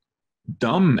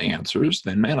dumb answers.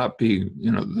 They may not be,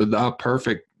 the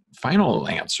perfect final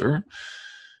answer,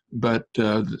 but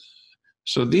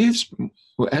so these,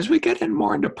 as we get in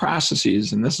more into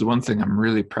processes, and this is one thing I'm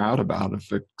really proud about,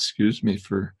 excuse me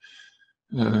for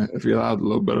if you allowed a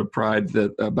little bit of pride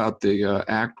about the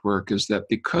ACT work, is that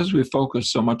because we focus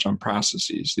so much on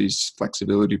processes, these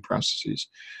flexibility processes,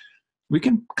 we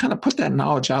can kind of put that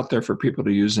knowledge out there for people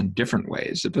to use in different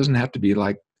ways. It doesn't have to be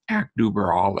like ACT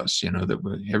uber alles,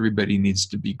 that everybody needs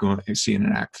to be seeing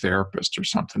an ACT therapist or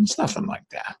something. It's nothing like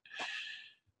that.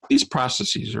 These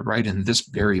processes are right in this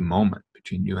very moment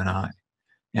between you and I.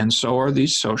 And so are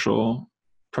these social,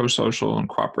 pro-social, and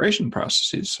cooperation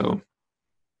processes. So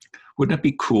wouldn't it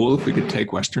be cool if we could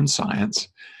take Western science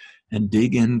and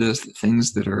dig into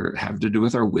things that have to do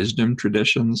with our wisdom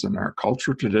traditions and our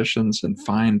cultural traditions, and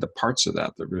find the parts of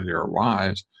that really are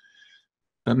wise,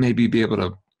 but maybe be able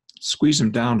to squeeze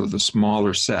them down to the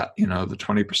smaller set, the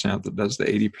 20% that does the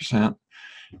 80%,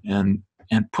 and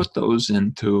put those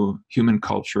into human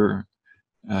culture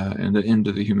and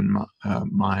into the human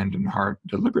mind and heart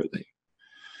deliberately.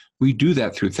 We do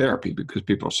that through therapy because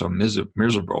people are so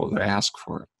miserable they ask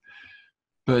for it.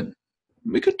 But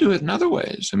we could do it in other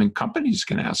ways. Companies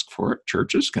can ask for it,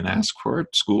 churches can ask for it,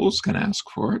 schools can ask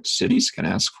for it, cities can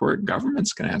ask for it,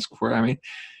 governments can ask for it.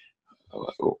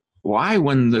 Why,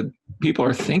 when the people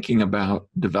are thinking about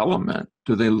development,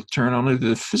 do they turn only to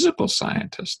the physical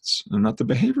scientists and not the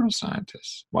behavioral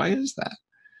scientists? Why is that?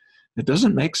 It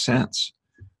doesn't make sense,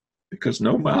 because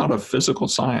no amount of physical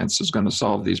science is going to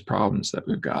solve these problems that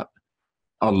we've got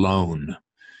alone.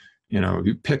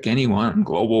 You pick anyone,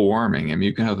 global warming,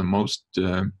 you can have the most,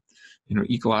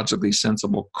 ecologically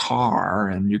sensible car,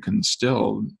 and you can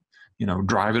still,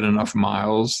 drive it enough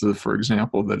miles, for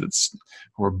example,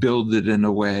 or build it in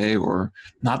a way, or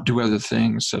not do other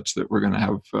things such that we're going to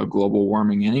have global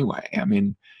warming anyway.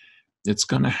 It's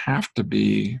going to have to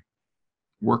be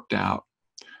worked out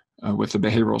with the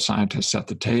behavioral scientists at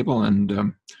the table.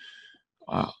 And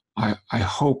I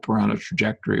hope we're on a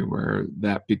trajectory where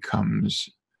that becomes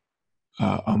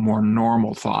a more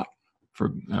normal thought for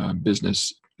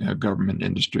business, government,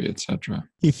 industry, etc.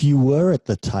 If you were at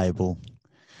the table,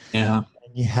 yeah,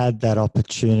 and you had that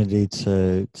opportunity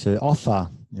to offer,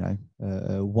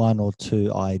 one or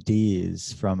two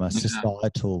ideas from a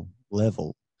societal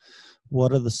level,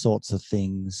 what are the sorts of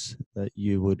things that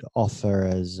you would offer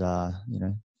as,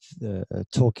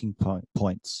 talking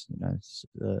points,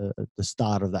 at the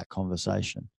start of that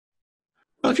conversation?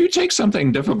 Well, if you take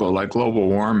something difficult like global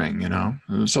warming,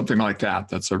 something like that,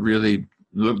 that's a really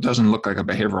doesn't look like a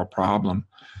behavioral problem.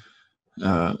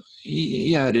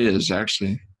 Yeah, it is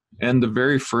actually. And the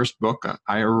very first book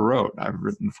I ever wrote, I've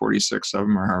written 46 of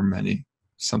them or however many,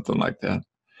 something like that.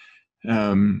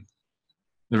 The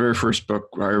very first book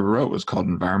I ever wrote was called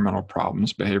Environmental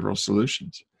Problems, Behavioral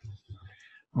Solutions,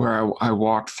 where I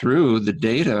walked through the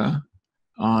data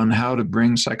on how to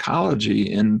bring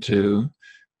psychology into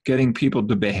getting people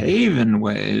to behave in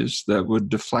ways that would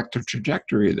deflect the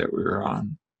trajectory that we were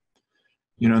on.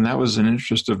 And that was an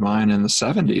interest of mine in the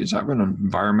 70s. I've been an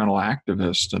environmental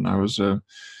activist, and I was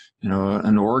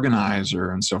an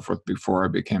organizer and so forth before I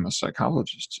became a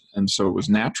psychologist. And so it was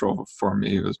natural for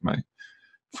me. It was my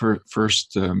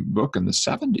first book in the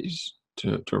 70s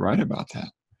to write about that.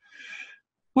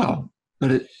 Well,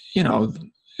 but it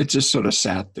just sort of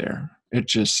sat there. It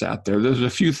just sat there. There's a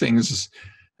few things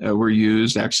were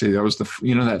used. Actually, that was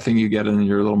that thing you get in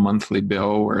your little monthly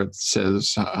bill where it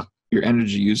says your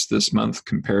energy use this month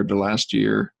compared to last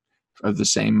year of the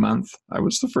same month. I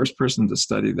was the first person to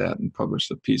study that and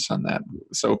publish a piece on that.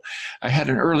 So I had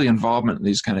an early involvement in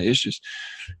these kind of issues,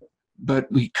 but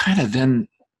we kind of then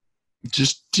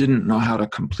just didn't know how to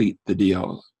complete the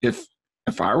deal. If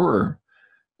I were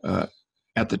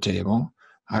at the table,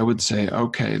 I would say,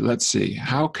 okay, let's see,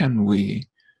 how can we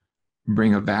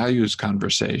bring a values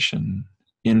conversation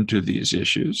into these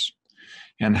issues?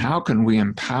 And how can we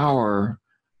empower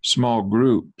small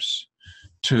groups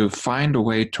to find a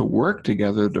way to work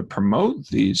together to promote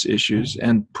these issues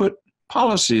and put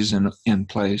policies in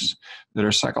place that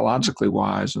are psychologically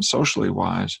wise and socially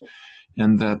wise,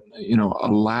 and that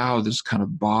allow this kind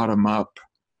of bottom-up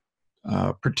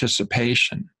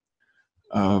participation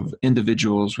of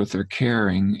individuals with their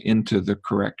caring into the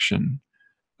correction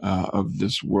of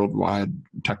this worldwide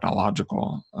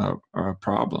technological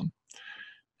problem.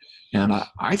 And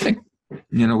I think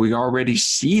we already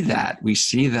see that. We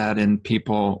see that in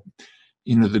people,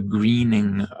 the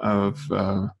greening of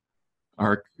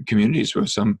our communities, with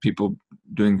some people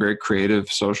doing very creative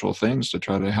social things to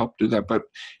try to help do that, but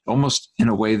almost in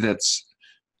a way that's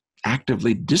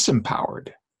actively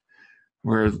disempowered,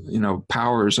 where,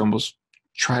 powers almost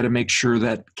try to make sure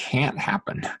that can't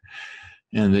happen,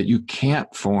 and that you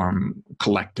can't form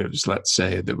collectives, let's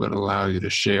say, that would allow you to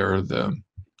share the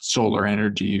solar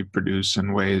energy you produce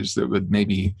in ways that would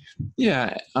maybe,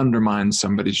 undermine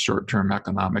somebody's short-term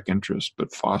economic interest,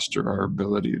 but foster our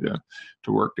ability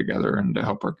to work together and to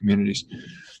help our communities.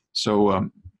 So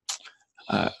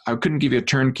I couldn't give you a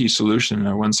turnkey solution,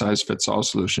 a one-size-fits-all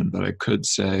solution, but I could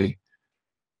say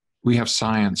we have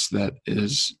science that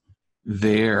is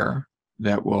there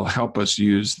that will help us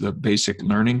use the basic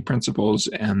learning principles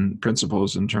and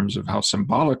principles in terms of how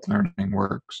symbolic learning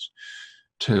works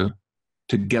to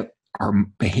get our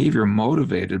behavior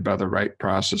motivated by the right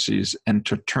processes and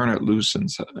to turn it loose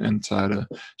inside of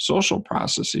social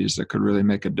processes that could really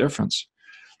make a difference.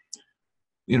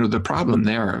 The problem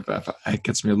there, it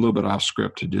gets me a little bit off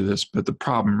script to do this, but the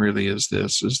problem really is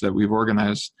that we've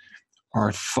organized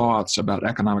our thoughts about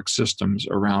economic systems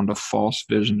around a false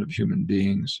vision of human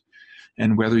beings.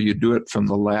 And whether you do it from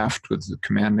the left with the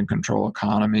command and control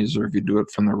economies, or if you do it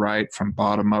from the right, from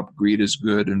bottom up, greed is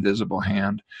good, invisible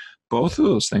hand, both of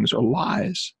those things are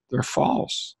lies. They're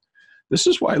false. This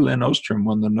is why Lynn Ostrom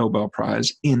won the Nobel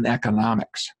Prize in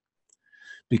economics,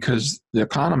 because the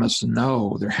economists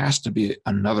know there has to be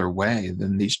another way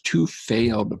than these two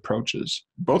failed approaches.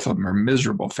 Both of them are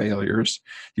miserable failures.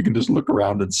 You can just look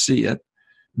around and see it.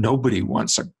 Nobody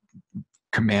wants a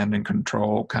command and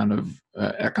control kind of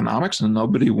economics, and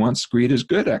nobody wants greed is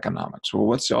good economics. Well,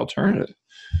 what's the alternative?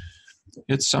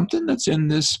 It's something that's in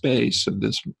this space of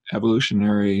this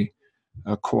evolutionary,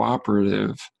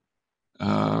 cooperative,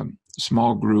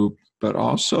 small group, but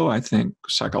also, I think,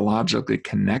 psychologically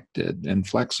connected and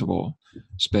flexible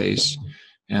space.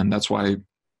 And that's why,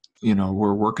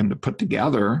 we're working to put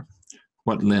together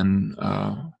what Lynn,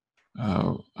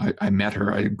 I met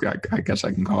her, I guess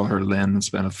I can call her Lynn, and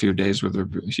spent a few days with her.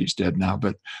 She's dead now,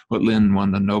 but what Lynn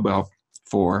won the Nobel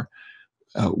for,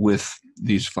 with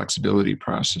these flexibility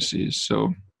processes.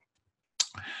 So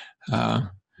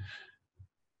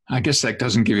I guess that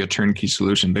doesn't give you a turnkey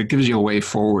solution, but it gives you a way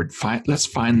forward. Let's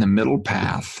find the middle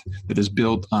path that is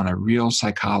built on a real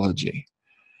psychology.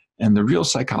 And the real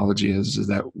psychology is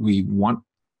that we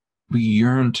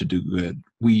yearn to do good.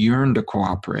 We yearn to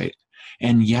cooperate.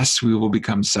 And yes, we will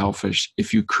become selfish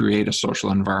if you create a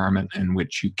social environment in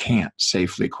which you can't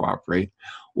safely cooperate,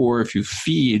 or if you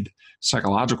feed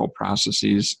psychological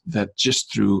processes that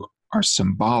just through our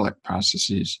symbolic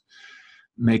processes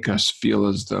make us feel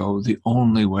as though the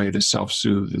only way to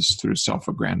self-soothe is through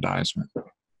self-aggrandizement.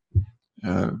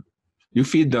 You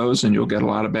feed those and you'll get a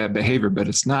lot of bad behavior, but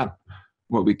it's not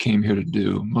what we came here to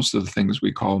do. Most of the things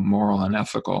we call moral and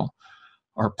ethical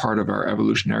are part of our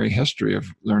evolutionary history of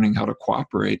learning how to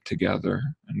cooperate together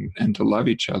and to love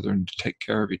each other and to take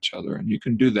care of each other. And you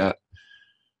can do that,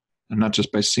 and not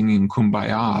just by singing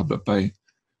Kumbaya, but by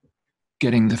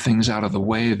getting the things out of the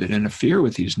way that interfere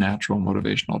with these natural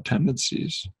motivational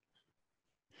tendencies.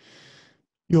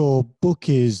 Your book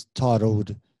is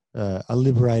titled A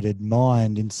Liberated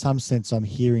Mind. In some sense, I'm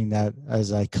hearing that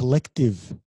as a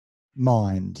collective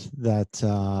mind,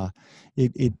 that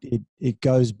it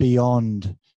goes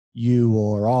beyond you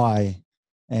or I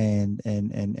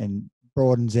and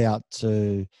broadens out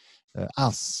to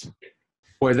us.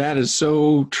 Boy, that is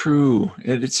so true.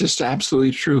 It's just absolutely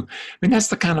true. I mean, that's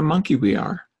the kind of monkey we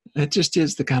are. It just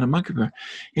is the kind of monkey we are.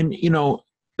 And,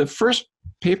 the first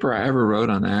paper I ever wrote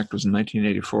on ACT was in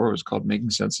 1984. It was called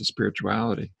Making Sense of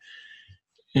Spirituality.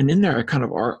 And in there, I kind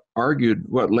of argued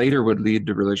what later would lead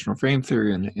to relational frame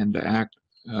theory and to ACT.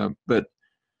 But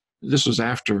this was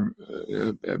after,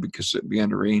 because it began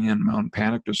to rein in my own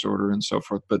panic disorder and so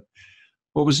forth. But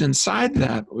what was inside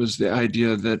that was the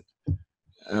idea that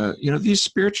these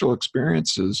spiritual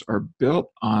experiences are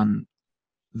built on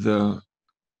the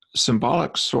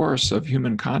symbolic source of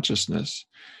human consciousness.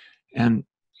 And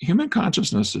human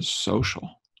consciousness is social.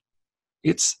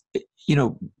 It's,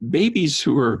 babies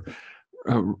who are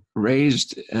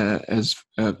raised as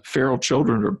feral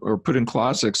children or put in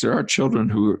closets. There are children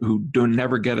who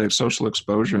never get a social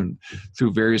exposure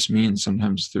through various means,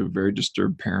 sometimes through very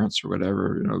disturbed parents or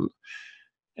whatever,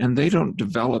 and they don't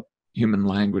develop human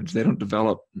language. They don't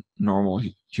develop normal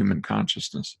human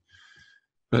consciousness.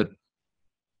 But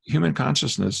human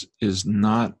consciousness is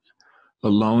not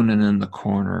alone and in the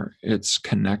corner. It's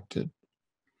connected.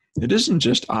 It isn't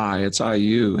just I, it's I,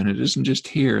 you, and it isn't just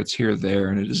here, it's here, there,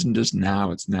 and it isn't just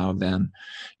now, it's now, then.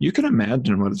 You can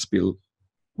imagine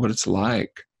what it's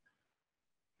like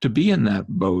to be in that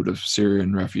boat of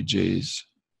Syrian refugees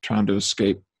trying to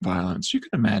escape violence. You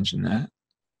can imagine that.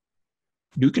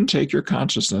 You can take your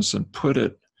consciousness and put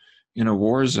it in a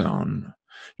war zone.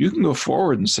 You can go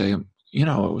forward and say, it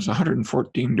was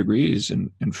 114 degrees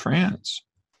in France.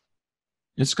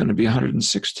 It's going to be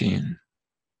 116.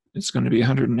 It's going to be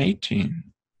 118.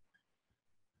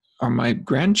 Are my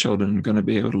grandchildren going to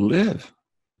be able to live?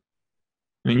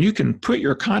 I mean, you can put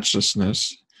your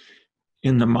consciousness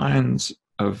in the minds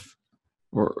of,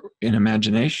 or in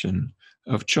imagination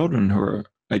of children who are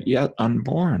yet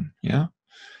unborn,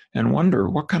 and wonder,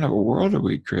 what kind of a world are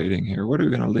we creating here? What are we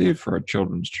going to leave for our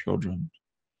children's children?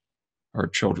 Our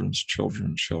children's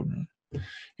children's children.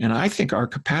 And I think our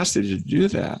capacity to do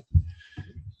that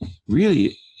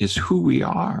really is who we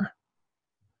are.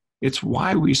 It's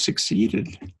why we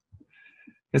succeeded.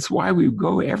 It's why we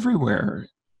go everywhere.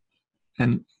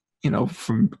 And,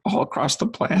 from all across the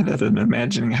planet and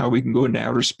imagining how we can go into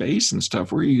outer space and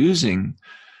stuff, we're using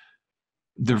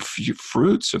the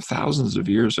fruits of thousands of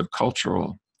years of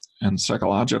cultural and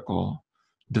psychological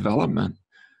development.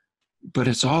 But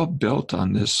it's all built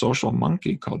on this social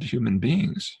monkey called human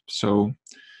beings. So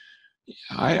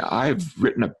I've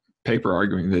written a paper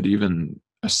arguing that even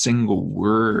a single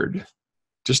word,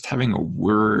 just having a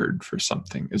word for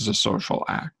something, is a social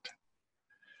act.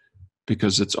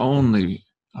 Because it's only,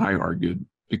 I argued,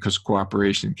 because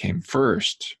cooperation came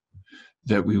first,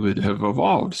 that we would have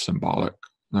evolved symbolic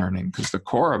learning, because the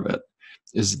core of it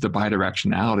is the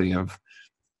bidirectionality of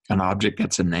an object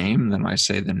gets a name, then I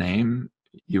say the name,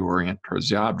 you orient towards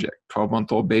the object.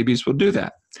 12-month-old babies will do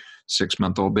that.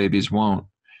 6-month-old babies won't.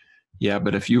 Yeah,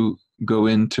 but if you go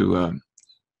into a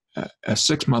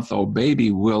 6-month-old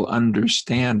baby will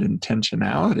understand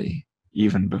intentionality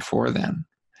even before then.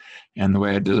 And the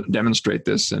way I demonstrate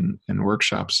this in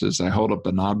workshops is I hold up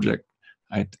an object,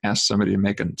 I ask somebody to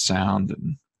make a sound,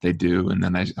 and they do, and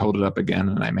then I hold it up again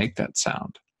and I make that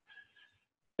sound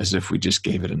as if we just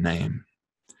gave it a name.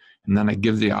 And then I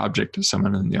give the object to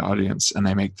someone in the audience and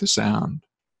I make the sound.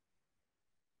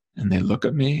 And they look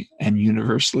at me, and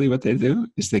universally what they do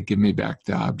is they give me back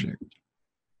the object.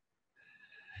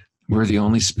 we're the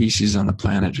only species on the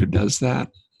planet who does that.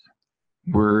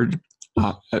 Word,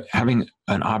 having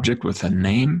an object with a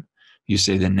name, you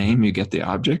say the name, you get the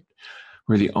object.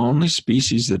 We're the only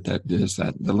species that does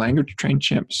that. The language-trained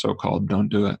chimps, so-called, don't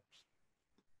do it.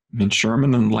 I mean,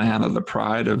 Sherman and Lana, the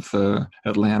pride of the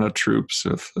Atlanta troops,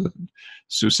 of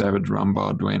Sue Savage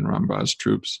Rumbaugh, Dwayne Rumbaugh's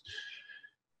troops,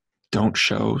 don't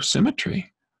show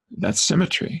symmetry. That's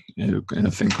symmetry in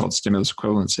a thing called stimulus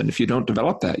equivalence. And if you don't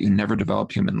develop that, you never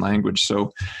develop human language.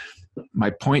 So my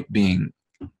point being,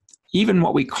 even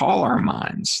what we call our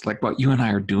minds, like what you and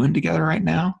I are doing together right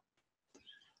now,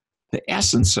 the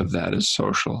essence of that is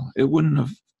social. It wouldn't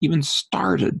have even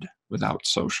started without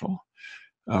social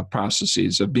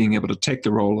processes of being able to take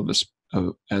the role of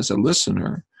as a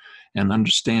listener and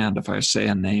understand if I say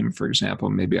a name, for example,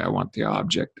 maybe I want the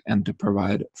object and to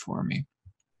provide it for me.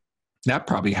 That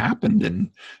probably happened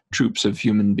in troops of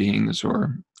human beings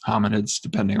or hominids,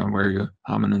 depending on where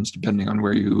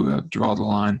you draw the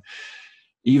line.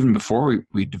 Even before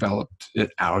we developed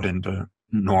it out into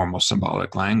normal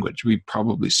symbolic language, we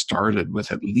probably started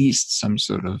with at least some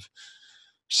sort of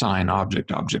sign,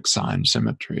 object, sign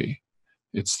symmetry.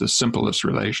 It's the simplest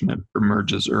relation. It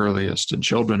emerges earliest in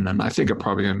children, and I think it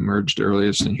probably emerged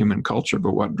earliest in human culture.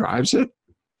 But what drives it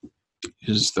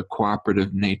is the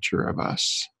cooperative nature of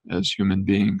us as human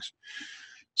beings.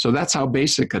 So that's how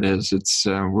basic it is. It's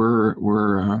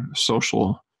we're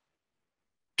social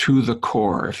to the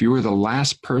core. If you were the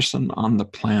last person on the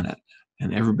planet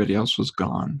and everybody else was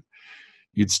gone,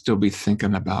 you'd still be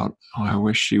thinking about, oh, I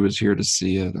wish she was here to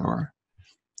see it, or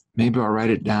maybe I'll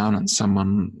write it down and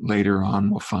someone later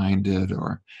on will find it.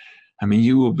 Or, I mean,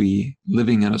 you will be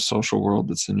living in a social world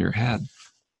that's in your head,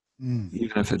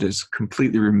 even if it is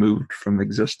completely removed from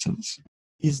existence.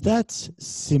 Is that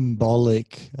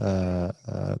symbolic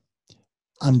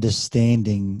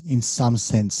understanding in some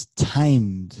sense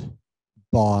tamed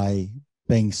by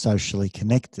being socially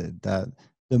connected? That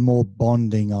the more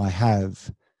bonding I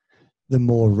have, the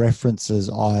more references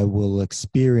I will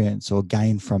experience or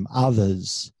gain from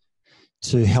others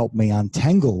to help me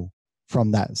untangle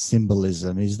from that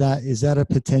symbolism. Is that a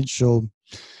potential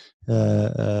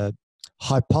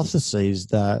hypothesis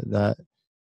that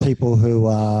people who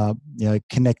are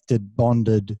connected,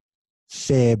 bonded,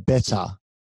 fare better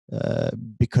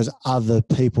because other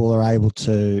people are able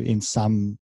to, in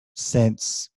some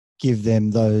sense, give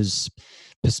them those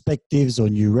perspectives or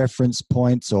new reference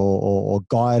points or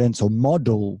guidance or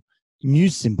model new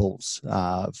symbols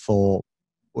for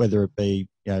whether it be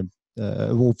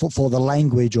for the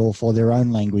language or for their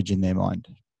own language in their mind?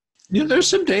 There's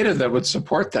some data that would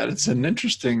support that. It's an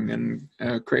interesting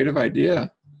and creative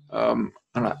idea. We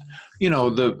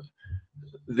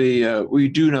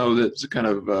do know that kind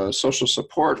of social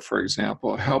support, for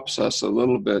example, helps us a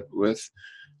little bit with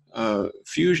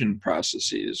fusion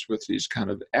processes, with these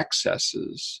kind of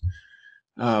excesses.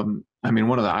 One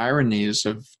of the ironies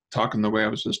of talking the way I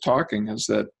was just talking is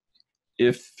that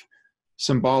if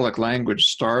symbolic language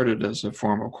started as a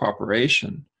form of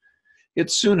cooperation, it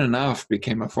soon enough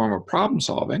became a form of problem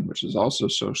solving, which is also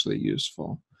socially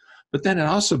useful. But then it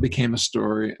also became a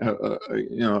story,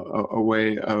 a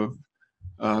way of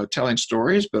telling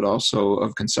stories, but also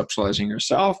of conceptualizing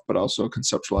yourself, but also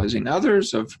conceptualizing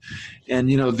others.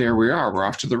 And there we are. We're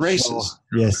off to the races.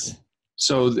 Sure. Yes.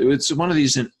 So it's one of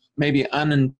these maybe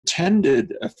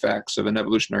unintended effects of an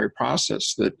evolutionary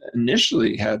process that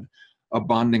initially had a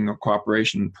bonding or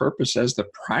cooperation purpose as the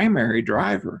primary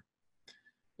driver.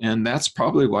 And that's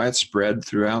probably why it spread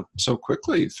so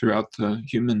quickly throughout the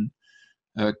human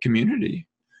community.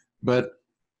 But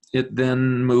it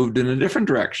then moved in a different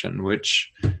direction, which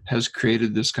has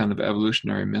created this kind of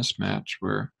evolutionary mismatch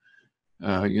where,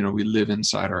 we live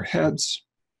inside our heads.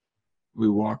 We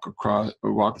walk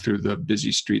through the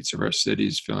busy streets of our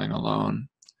cities feeling alone.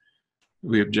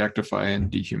 We objectify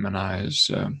and dehumanize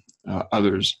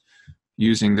others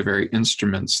using the very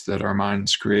instruments that our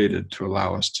minds created to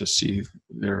allow us to see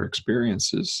their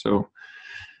experiences. So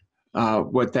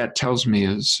what that tells me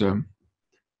is,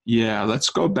 let's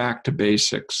go back to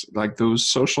basics, like those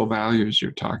social values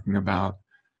you're talking about,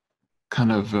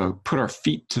 kind of put our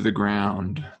feet to the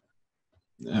ground.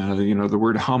 The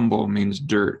word humble means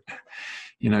dirt.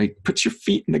 You put your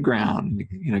feet in the ground,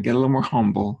 get a little more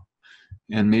humble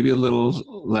and maybe a little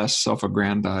less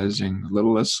self-aggrandizing, a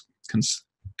little less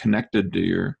connected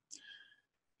to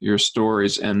your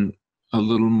stories, and a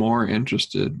little more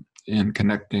interested in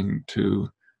connecting to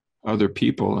other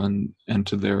people and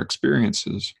to their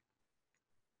experiences,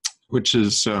 which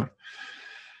is,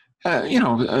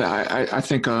 I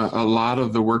think a lot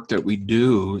of the work that we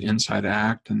do inside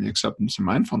ACT and the acceptance and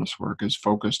mindfulness work is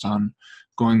focused on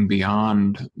going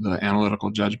beyond the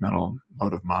analytical, judgmental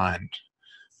mode of mind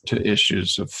to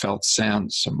issues of felt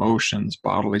sense, emotions,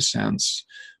 bodily sense,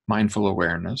 mindful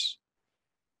awareness,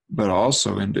 but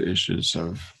also into issues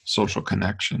of social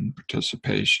connection,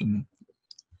 participation,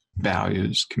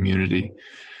 values, community.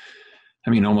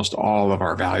 I mean, almost all of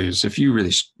our values, if you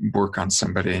really work on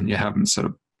somebody and you have them sort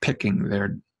of picking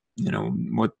their,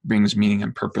 what brings meaning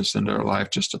and purpose into their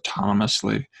life just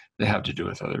autonomously, they have to do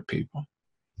with other people.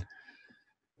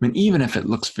 I mean, even if it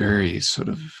looks very sort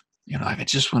of, like I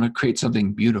just want to create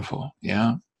something beautiful,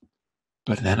 yeah,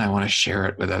 but then I want to share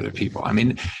it with other people. I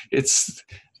mean,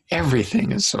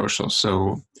 everything is social.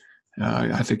 So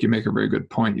I think you make a very good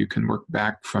point. You can work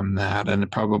back from that, and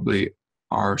it probably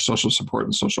our social support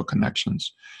and social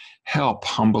connections help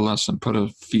humble us and put our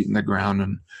feet in the ground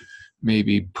and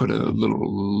maybe put a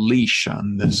little leash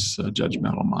on this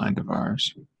judgmental mind of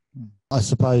ours. I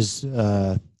suppose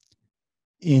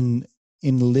in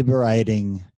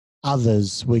liberating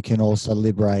others, we can also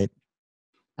liberate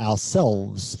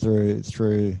ourselves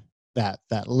through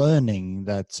that learning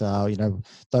that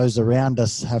those around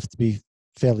us have to be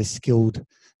fairly skilled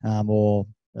or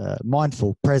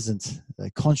mindful, present,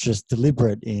 conscious,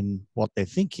 deliberate in what they're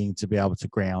thinking to be able to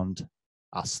ground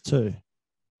us too.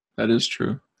 That is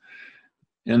true.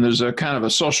 And there's a kind of a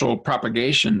social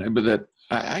propagation, but that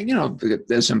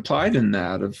that's implied in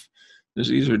that of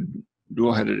these are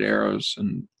dual-headed arrows.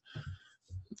 And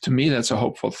to me, that's a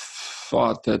hopeful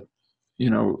thought that,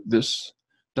 this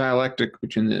dialectic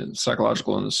between the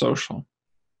psychological and the social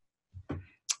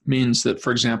means that,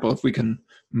 for example, if we can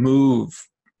move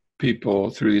people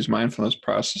through these mindfulness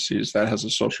processes, that has a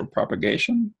social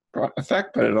propagation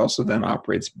effect, but it also then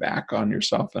operates back on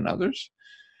yourself and others.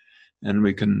 And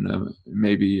we can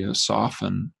maybe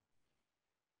soften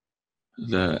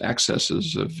the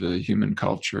excesses of human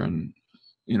culture and,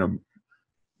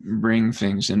 bring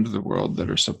things into the world that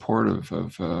are supportive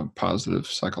of positive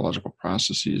psychological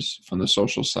processes from the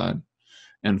social side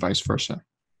and vice versa.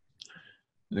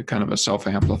 The kind of a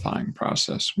self-amplifying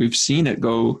process. We've seen it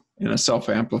go in a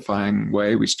self-amplifying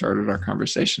way. We started our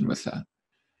conversation with that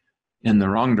in the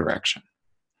wrong direction.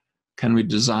 Can we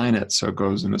design it so it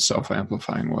goes in a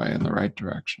self-amplifying way in the right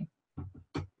direction?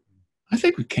 I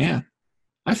think we can.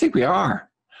 I think we are.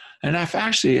 And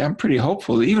I'm pretty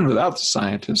hopeful that even without the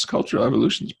scientists, cultural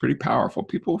evolution is pretty powerful.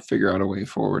 People will figure out a way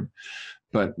forward.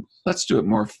 But let's do it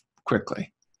more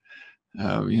quickly.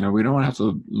 We don't have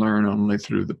to learn only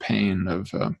through the pain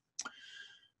of,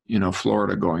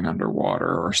 Florida going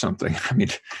underwater or something. I mean,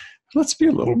 let's be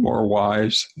a little more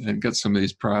wise and get some of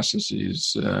these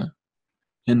processes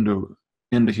into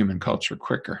human culture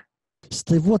quicker.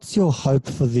 Steve, what's your hope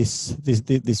for this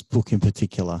book in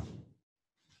particular?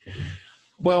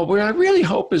 Well, what I really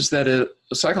hope is that a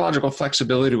psychological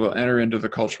flexibility will enter into the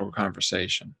cultural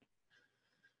conversation.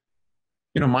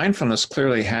 Mindfulness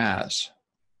clearly has.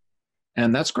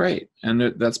 And that's great.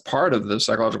 And that's part of the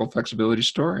psychological flexibility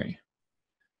story.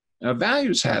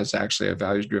 Values has actually a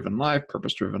values-driven life,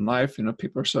 purpose-driven life.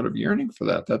 People are sort of yearning for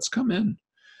that. That's come in.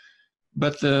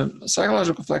 But the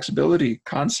psychological flexibility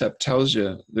concept tells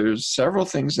you there's several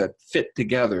things that fit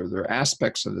together. They're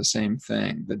aspects of the same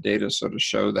thing. The data sort of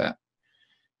show that.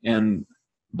 And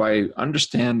by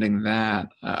understanding that,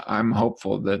 I'm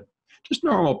hopeful that just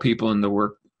normal people in the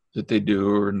work that they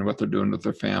do and what they're doing with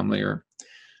their family or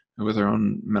with their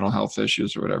own mental health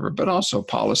issues or whatever, but also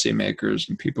policymakers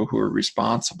and people who are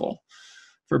responsible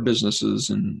for businesses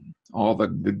and all the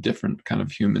different kind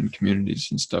of human communities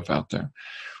and stuff out there,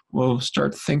 will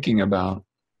start thinking about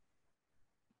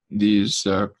these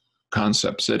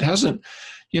concepts. It hasn't,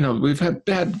 we've had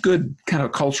good kind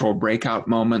of cultural breakout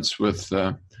moments with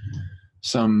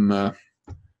some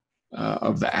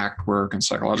of the ACT work and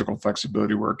psychological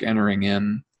flexibility work entering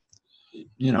in.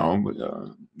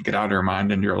 Get Out of Your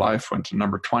Mind Into Your Life went to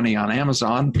number 20 on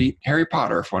Amazon, beat Harry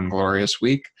Potter for one glorious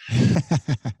week.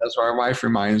 That's why my wife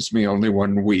reminds me only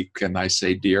 1 week, and I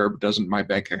say, dear, doesn't my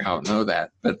bank account know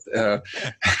that? But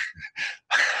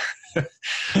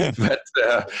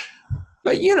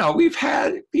we've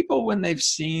had people when they've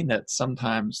seen it,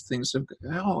 sometimes things have,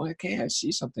 okay, I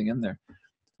see something in there.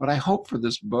 What I hope for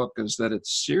this book is that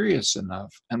it's serious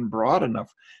enough and broad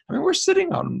enough. I mean, we're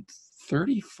sitting on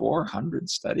 3,400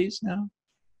 studies now,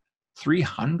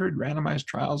 300 randomized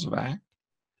trials of ACT,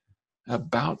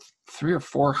 about 300 or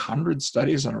 400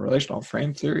 studies on relational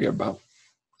frame theory, about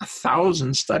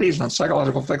 1,000 studies on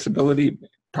psychological flexibility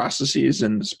processes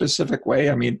in a specific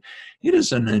way. I mean, it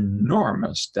is an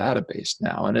enormous database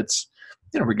now, and it's,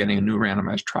 we're getting a new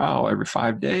randomized trial every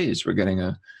 5 days. We're getting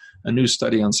a new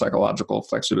study on psychological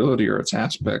flexibility or its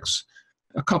aspects,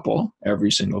 a couple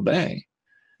every single day.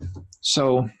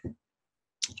 So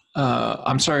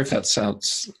I'm sorry if that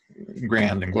sounds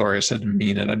grand and glorious. I didn't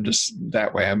mean it. I'm just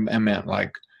that way. I meant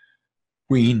like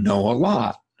we know a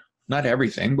lot. Not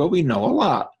everything, but we know a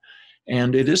lot.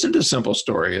 And it isn't a simple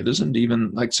story. It isn't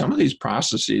even like some of these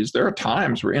processes. There are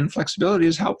times where inflexibility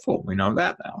is helpful. We know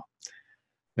that now.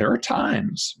 There are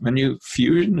times when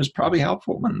fusion is probably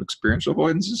helpful, when experiential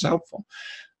avoidance is helpful.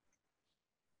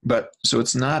 But so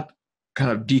it's not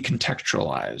kind of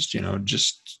decontextualized,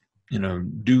 just,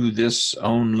 do this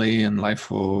only and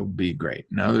life will be great.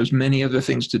 No, there's many other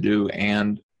things to do,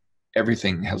 and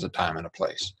everything has a time and a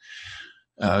place.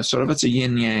 Sort of it's a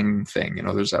yin yang thing.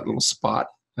 There's that little spot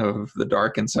of the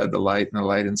dark inside the light and the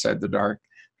light inside the dark.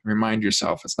 Remind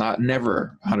yourself it's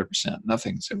never 100%.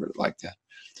 Nothing's ever like that.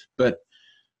 But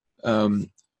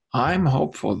I'm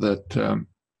hopeful that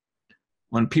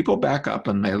when people back up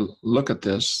and they look at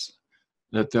this,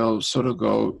 that they'll sort of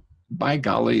go, by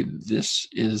golly, this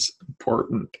is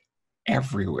important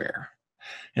everywhere.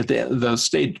 At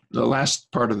the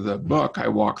last part of the book, I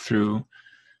walk through,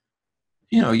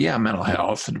 mental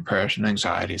health and depression,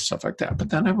 anxiety, stuff like that. But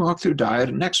then I walk through diet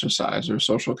and exercise, or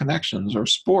social connections, or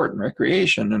sport and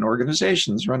recreation, and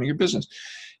organizations, running your business.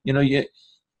 You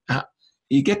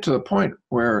get to the point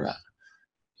where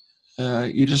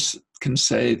you just can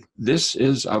say, this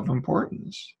is of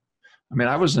importance. I mean,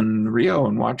 I was in Rio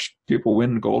and watched people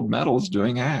win gold medals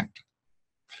doing ACT.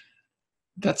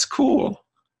 That's cool.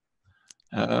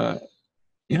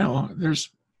 There's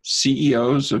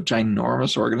CEOs of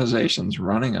ginormous organizations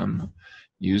running them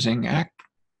using ACT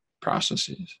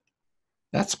processes.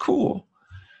 That's cool.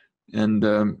 And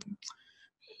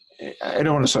I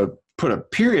don't want to sort of put a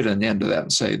period on the end of that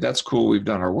and say, that's cool, we've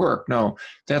done our work. No,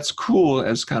 that's cool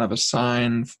as kind of a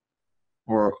sign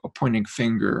or a pointing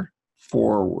finger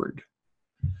forward.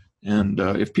 And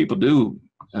if people do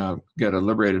get a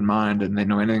liberated mind and they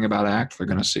know anything about ACT, they're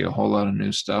going to see a whole lot of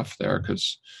new stuff there,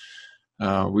 because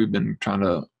we've been trying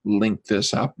to link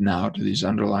this up now to these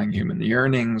underlying human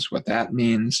yearnings, what that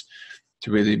means,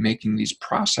 to really making these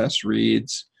process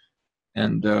reads.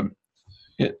 And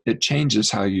it changes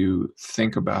how you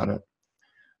think about it.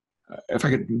 If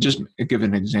I could just give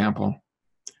an example.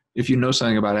 If you know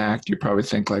something about ACT, you probably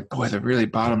think like, boy, the really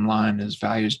bottom line is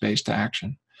values-based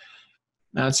action.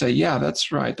 And I'd say, yeah,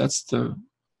 that's right. That's the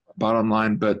bottom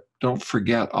line. But don't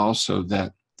forget also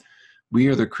that we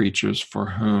are the creatures for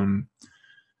whom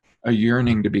a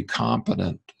yearning to be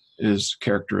competent is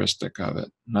characteristic of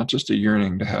it. Not just a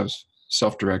yearning to have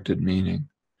self-directed meaning.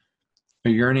 A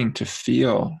yearning to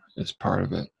feel is part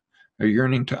of it. A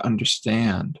yearning to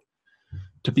understand,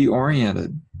 to be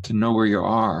oriented, to know where you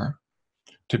are,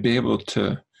 to be able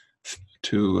to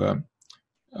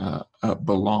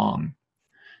belong.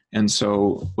 And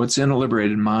so what's in A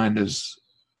Liberated Mind is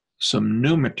some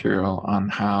new material on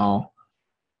how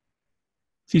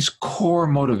these core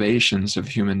motivations of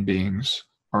human beings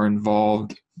are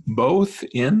involved both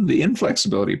in the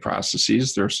inflexibility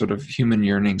processes. They're sort of human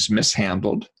yearnings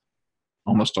mishandled,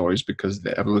 almost always because of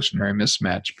the evolutionary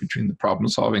mismatch between the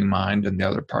problem-solving mind and the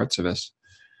other parts of us.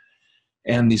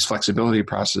 And these flexibility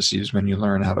processes, when you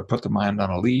learn how to put the mind on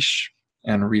a leash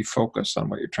and refocus on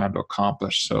what you're trying to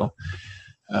accomplish. So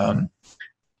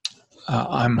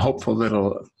I'm hopeful that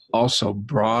it'll also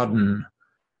broaden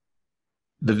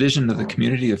the vision of the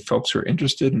community of folks who are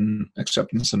interested in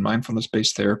acceptance and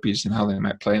mindfulness-based therapies and how they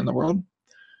might play in the world,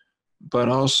 but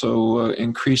also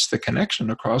increase the connection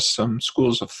across some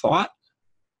schools of thought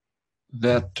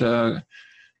that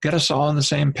get us all on the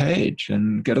same page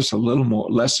and get us a little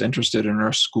less interested in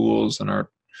our schools and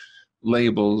our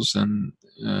labels and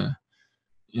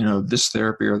this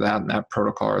therapy or that and that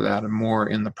protocol or that, and more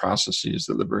in the processes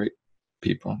that liberate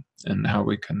people and how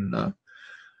we can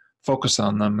focus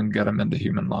on them and get them into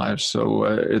human lives. So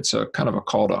it's a kind of a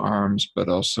call to arms, but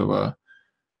also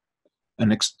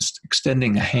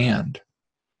extending a hand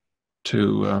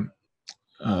to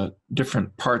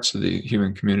different parts of the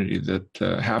human community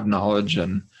that have knowledge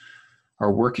and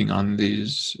are working on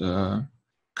these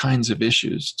kinds of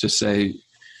issues, to say,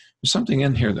 there's something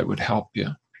in here that would help you,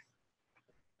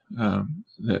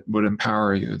 that would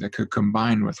empower you, that could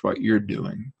combine with what you're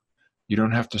doing. You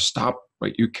don't have to stop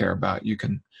what you care about. You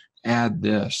can add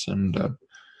this and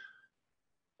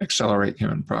accelerate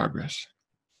human progress.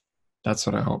 That's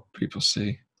what I hope people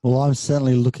see. Well, I'm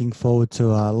certainly looking forward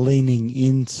to leaning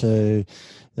into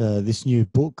this new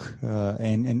book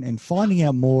and finding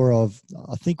out more of,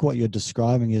 I think what you're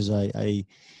describing is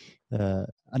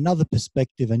another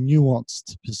perspective, a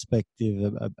nuanced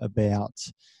perspective about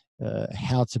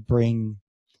how to bring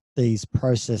these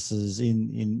processes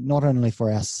in not only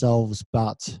for ourselves,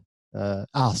 but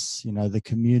us, the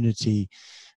community,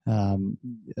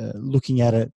 looking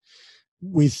at it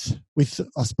with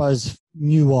I suppose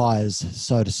new eyes,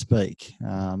 so to speak.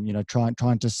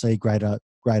 Trying to see greater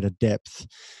depth.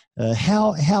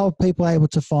 How are people able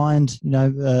to find,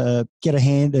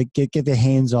 get their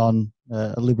hands on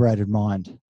A Liberated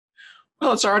Mind?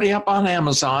 Well, it's already up on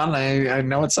Amazon. I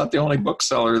know it's not the only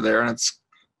bookseller there, and it's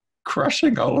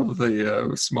crushing all of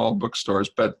the small bookstores,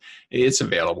 but it's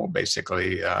available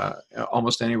basically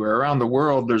almost anywhere around the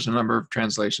world. There's a number of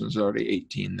translations, already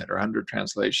 18 that are under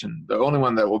translation. The only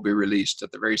one that will be released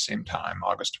at the very same time,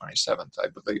 August 27th, I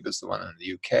believe, is the one in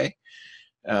the UK.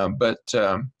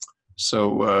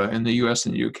 So in the US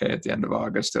and UK at the end of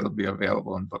August, it'll be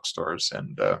available in bookstores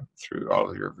and through all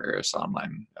of your various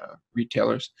online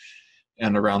retailers.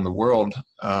 And around the world,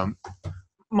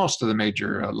 most of the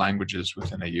major languages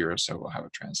within a year or so will have a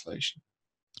translation.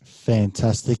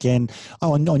 Fantastic. And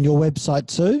on your website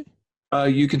too?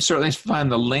 You can certainly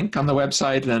find the link on the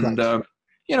website. And,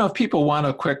 if people want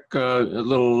a quick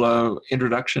little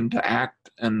introduction to ACT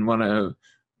and want to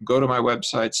go to my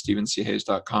website,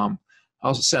 stephenchayes.com,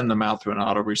 I'll send them out through an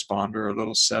autoresponder, a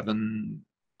little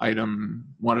 7-item,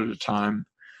 one at a time.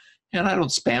 And I don't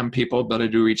spam people, but I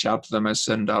do reach out to them. I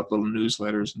send out little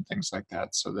newsletters and things like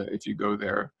that, so that if you go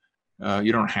there,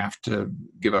 you don't have to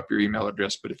give up your email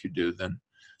address, but if you do, then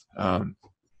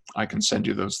I can send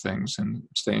you those things and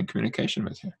stay in communication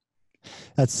with you.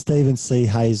 That's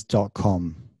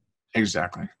stephenchayes.com.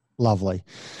 Exactly. Lovely.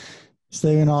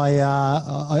 Stephen,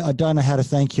 I don't know how to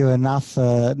thank you enough,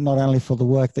 not only for the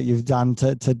work that you've done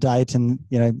to date and,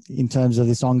 in terms of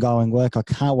this ongoing work. I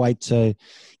can't wait to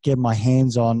get my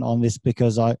hands on this,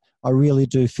 because I really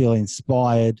do feel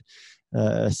inspired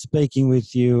speaking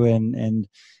with you, and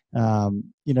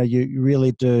you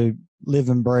really do live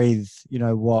and breathe,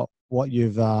 what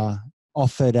you've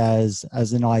offered as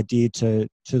an idea to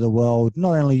the world,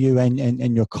 not only you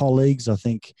and your colleagues. I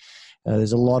think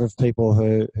there's a lot of people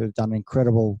who've done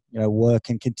incredible, work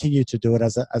and continue to do it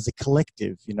as a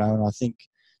collective, and I think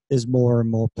there's more and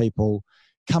more people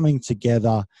coming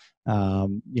together,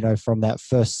 from that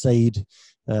first seed.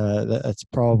 That's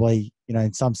probably,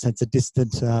 in some sense a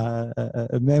distant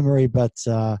memory, but,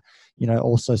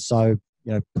 also so,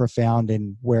 profound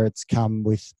in where it's come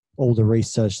with all the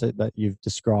research that you've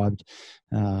described.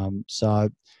 So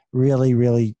really,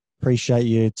 really appreciate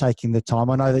you taking the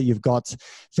time. I know that you've got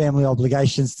family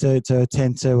obligations to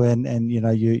attend to, and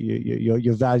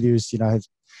your values,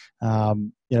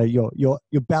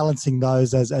 you're balancing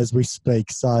those as we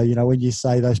speak. So when you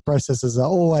say those processes are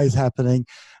always happening,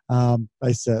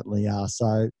 they certainly are.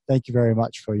 So thank you very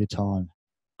much for your time.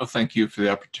 Well, thank you for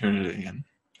the opportunity, and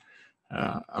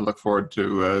I look forward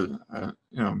to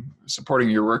supporting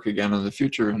your work again in the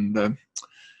future, and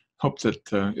hope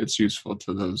that it's useful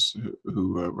to those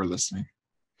who were listening.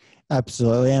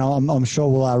 Absolutely. And I'm sure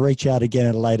we'll reach out again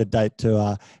at a later date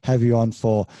to have you on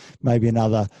for maybe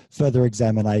another further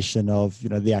examination of,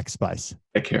 the ACT space.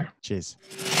 Take care. Cheers.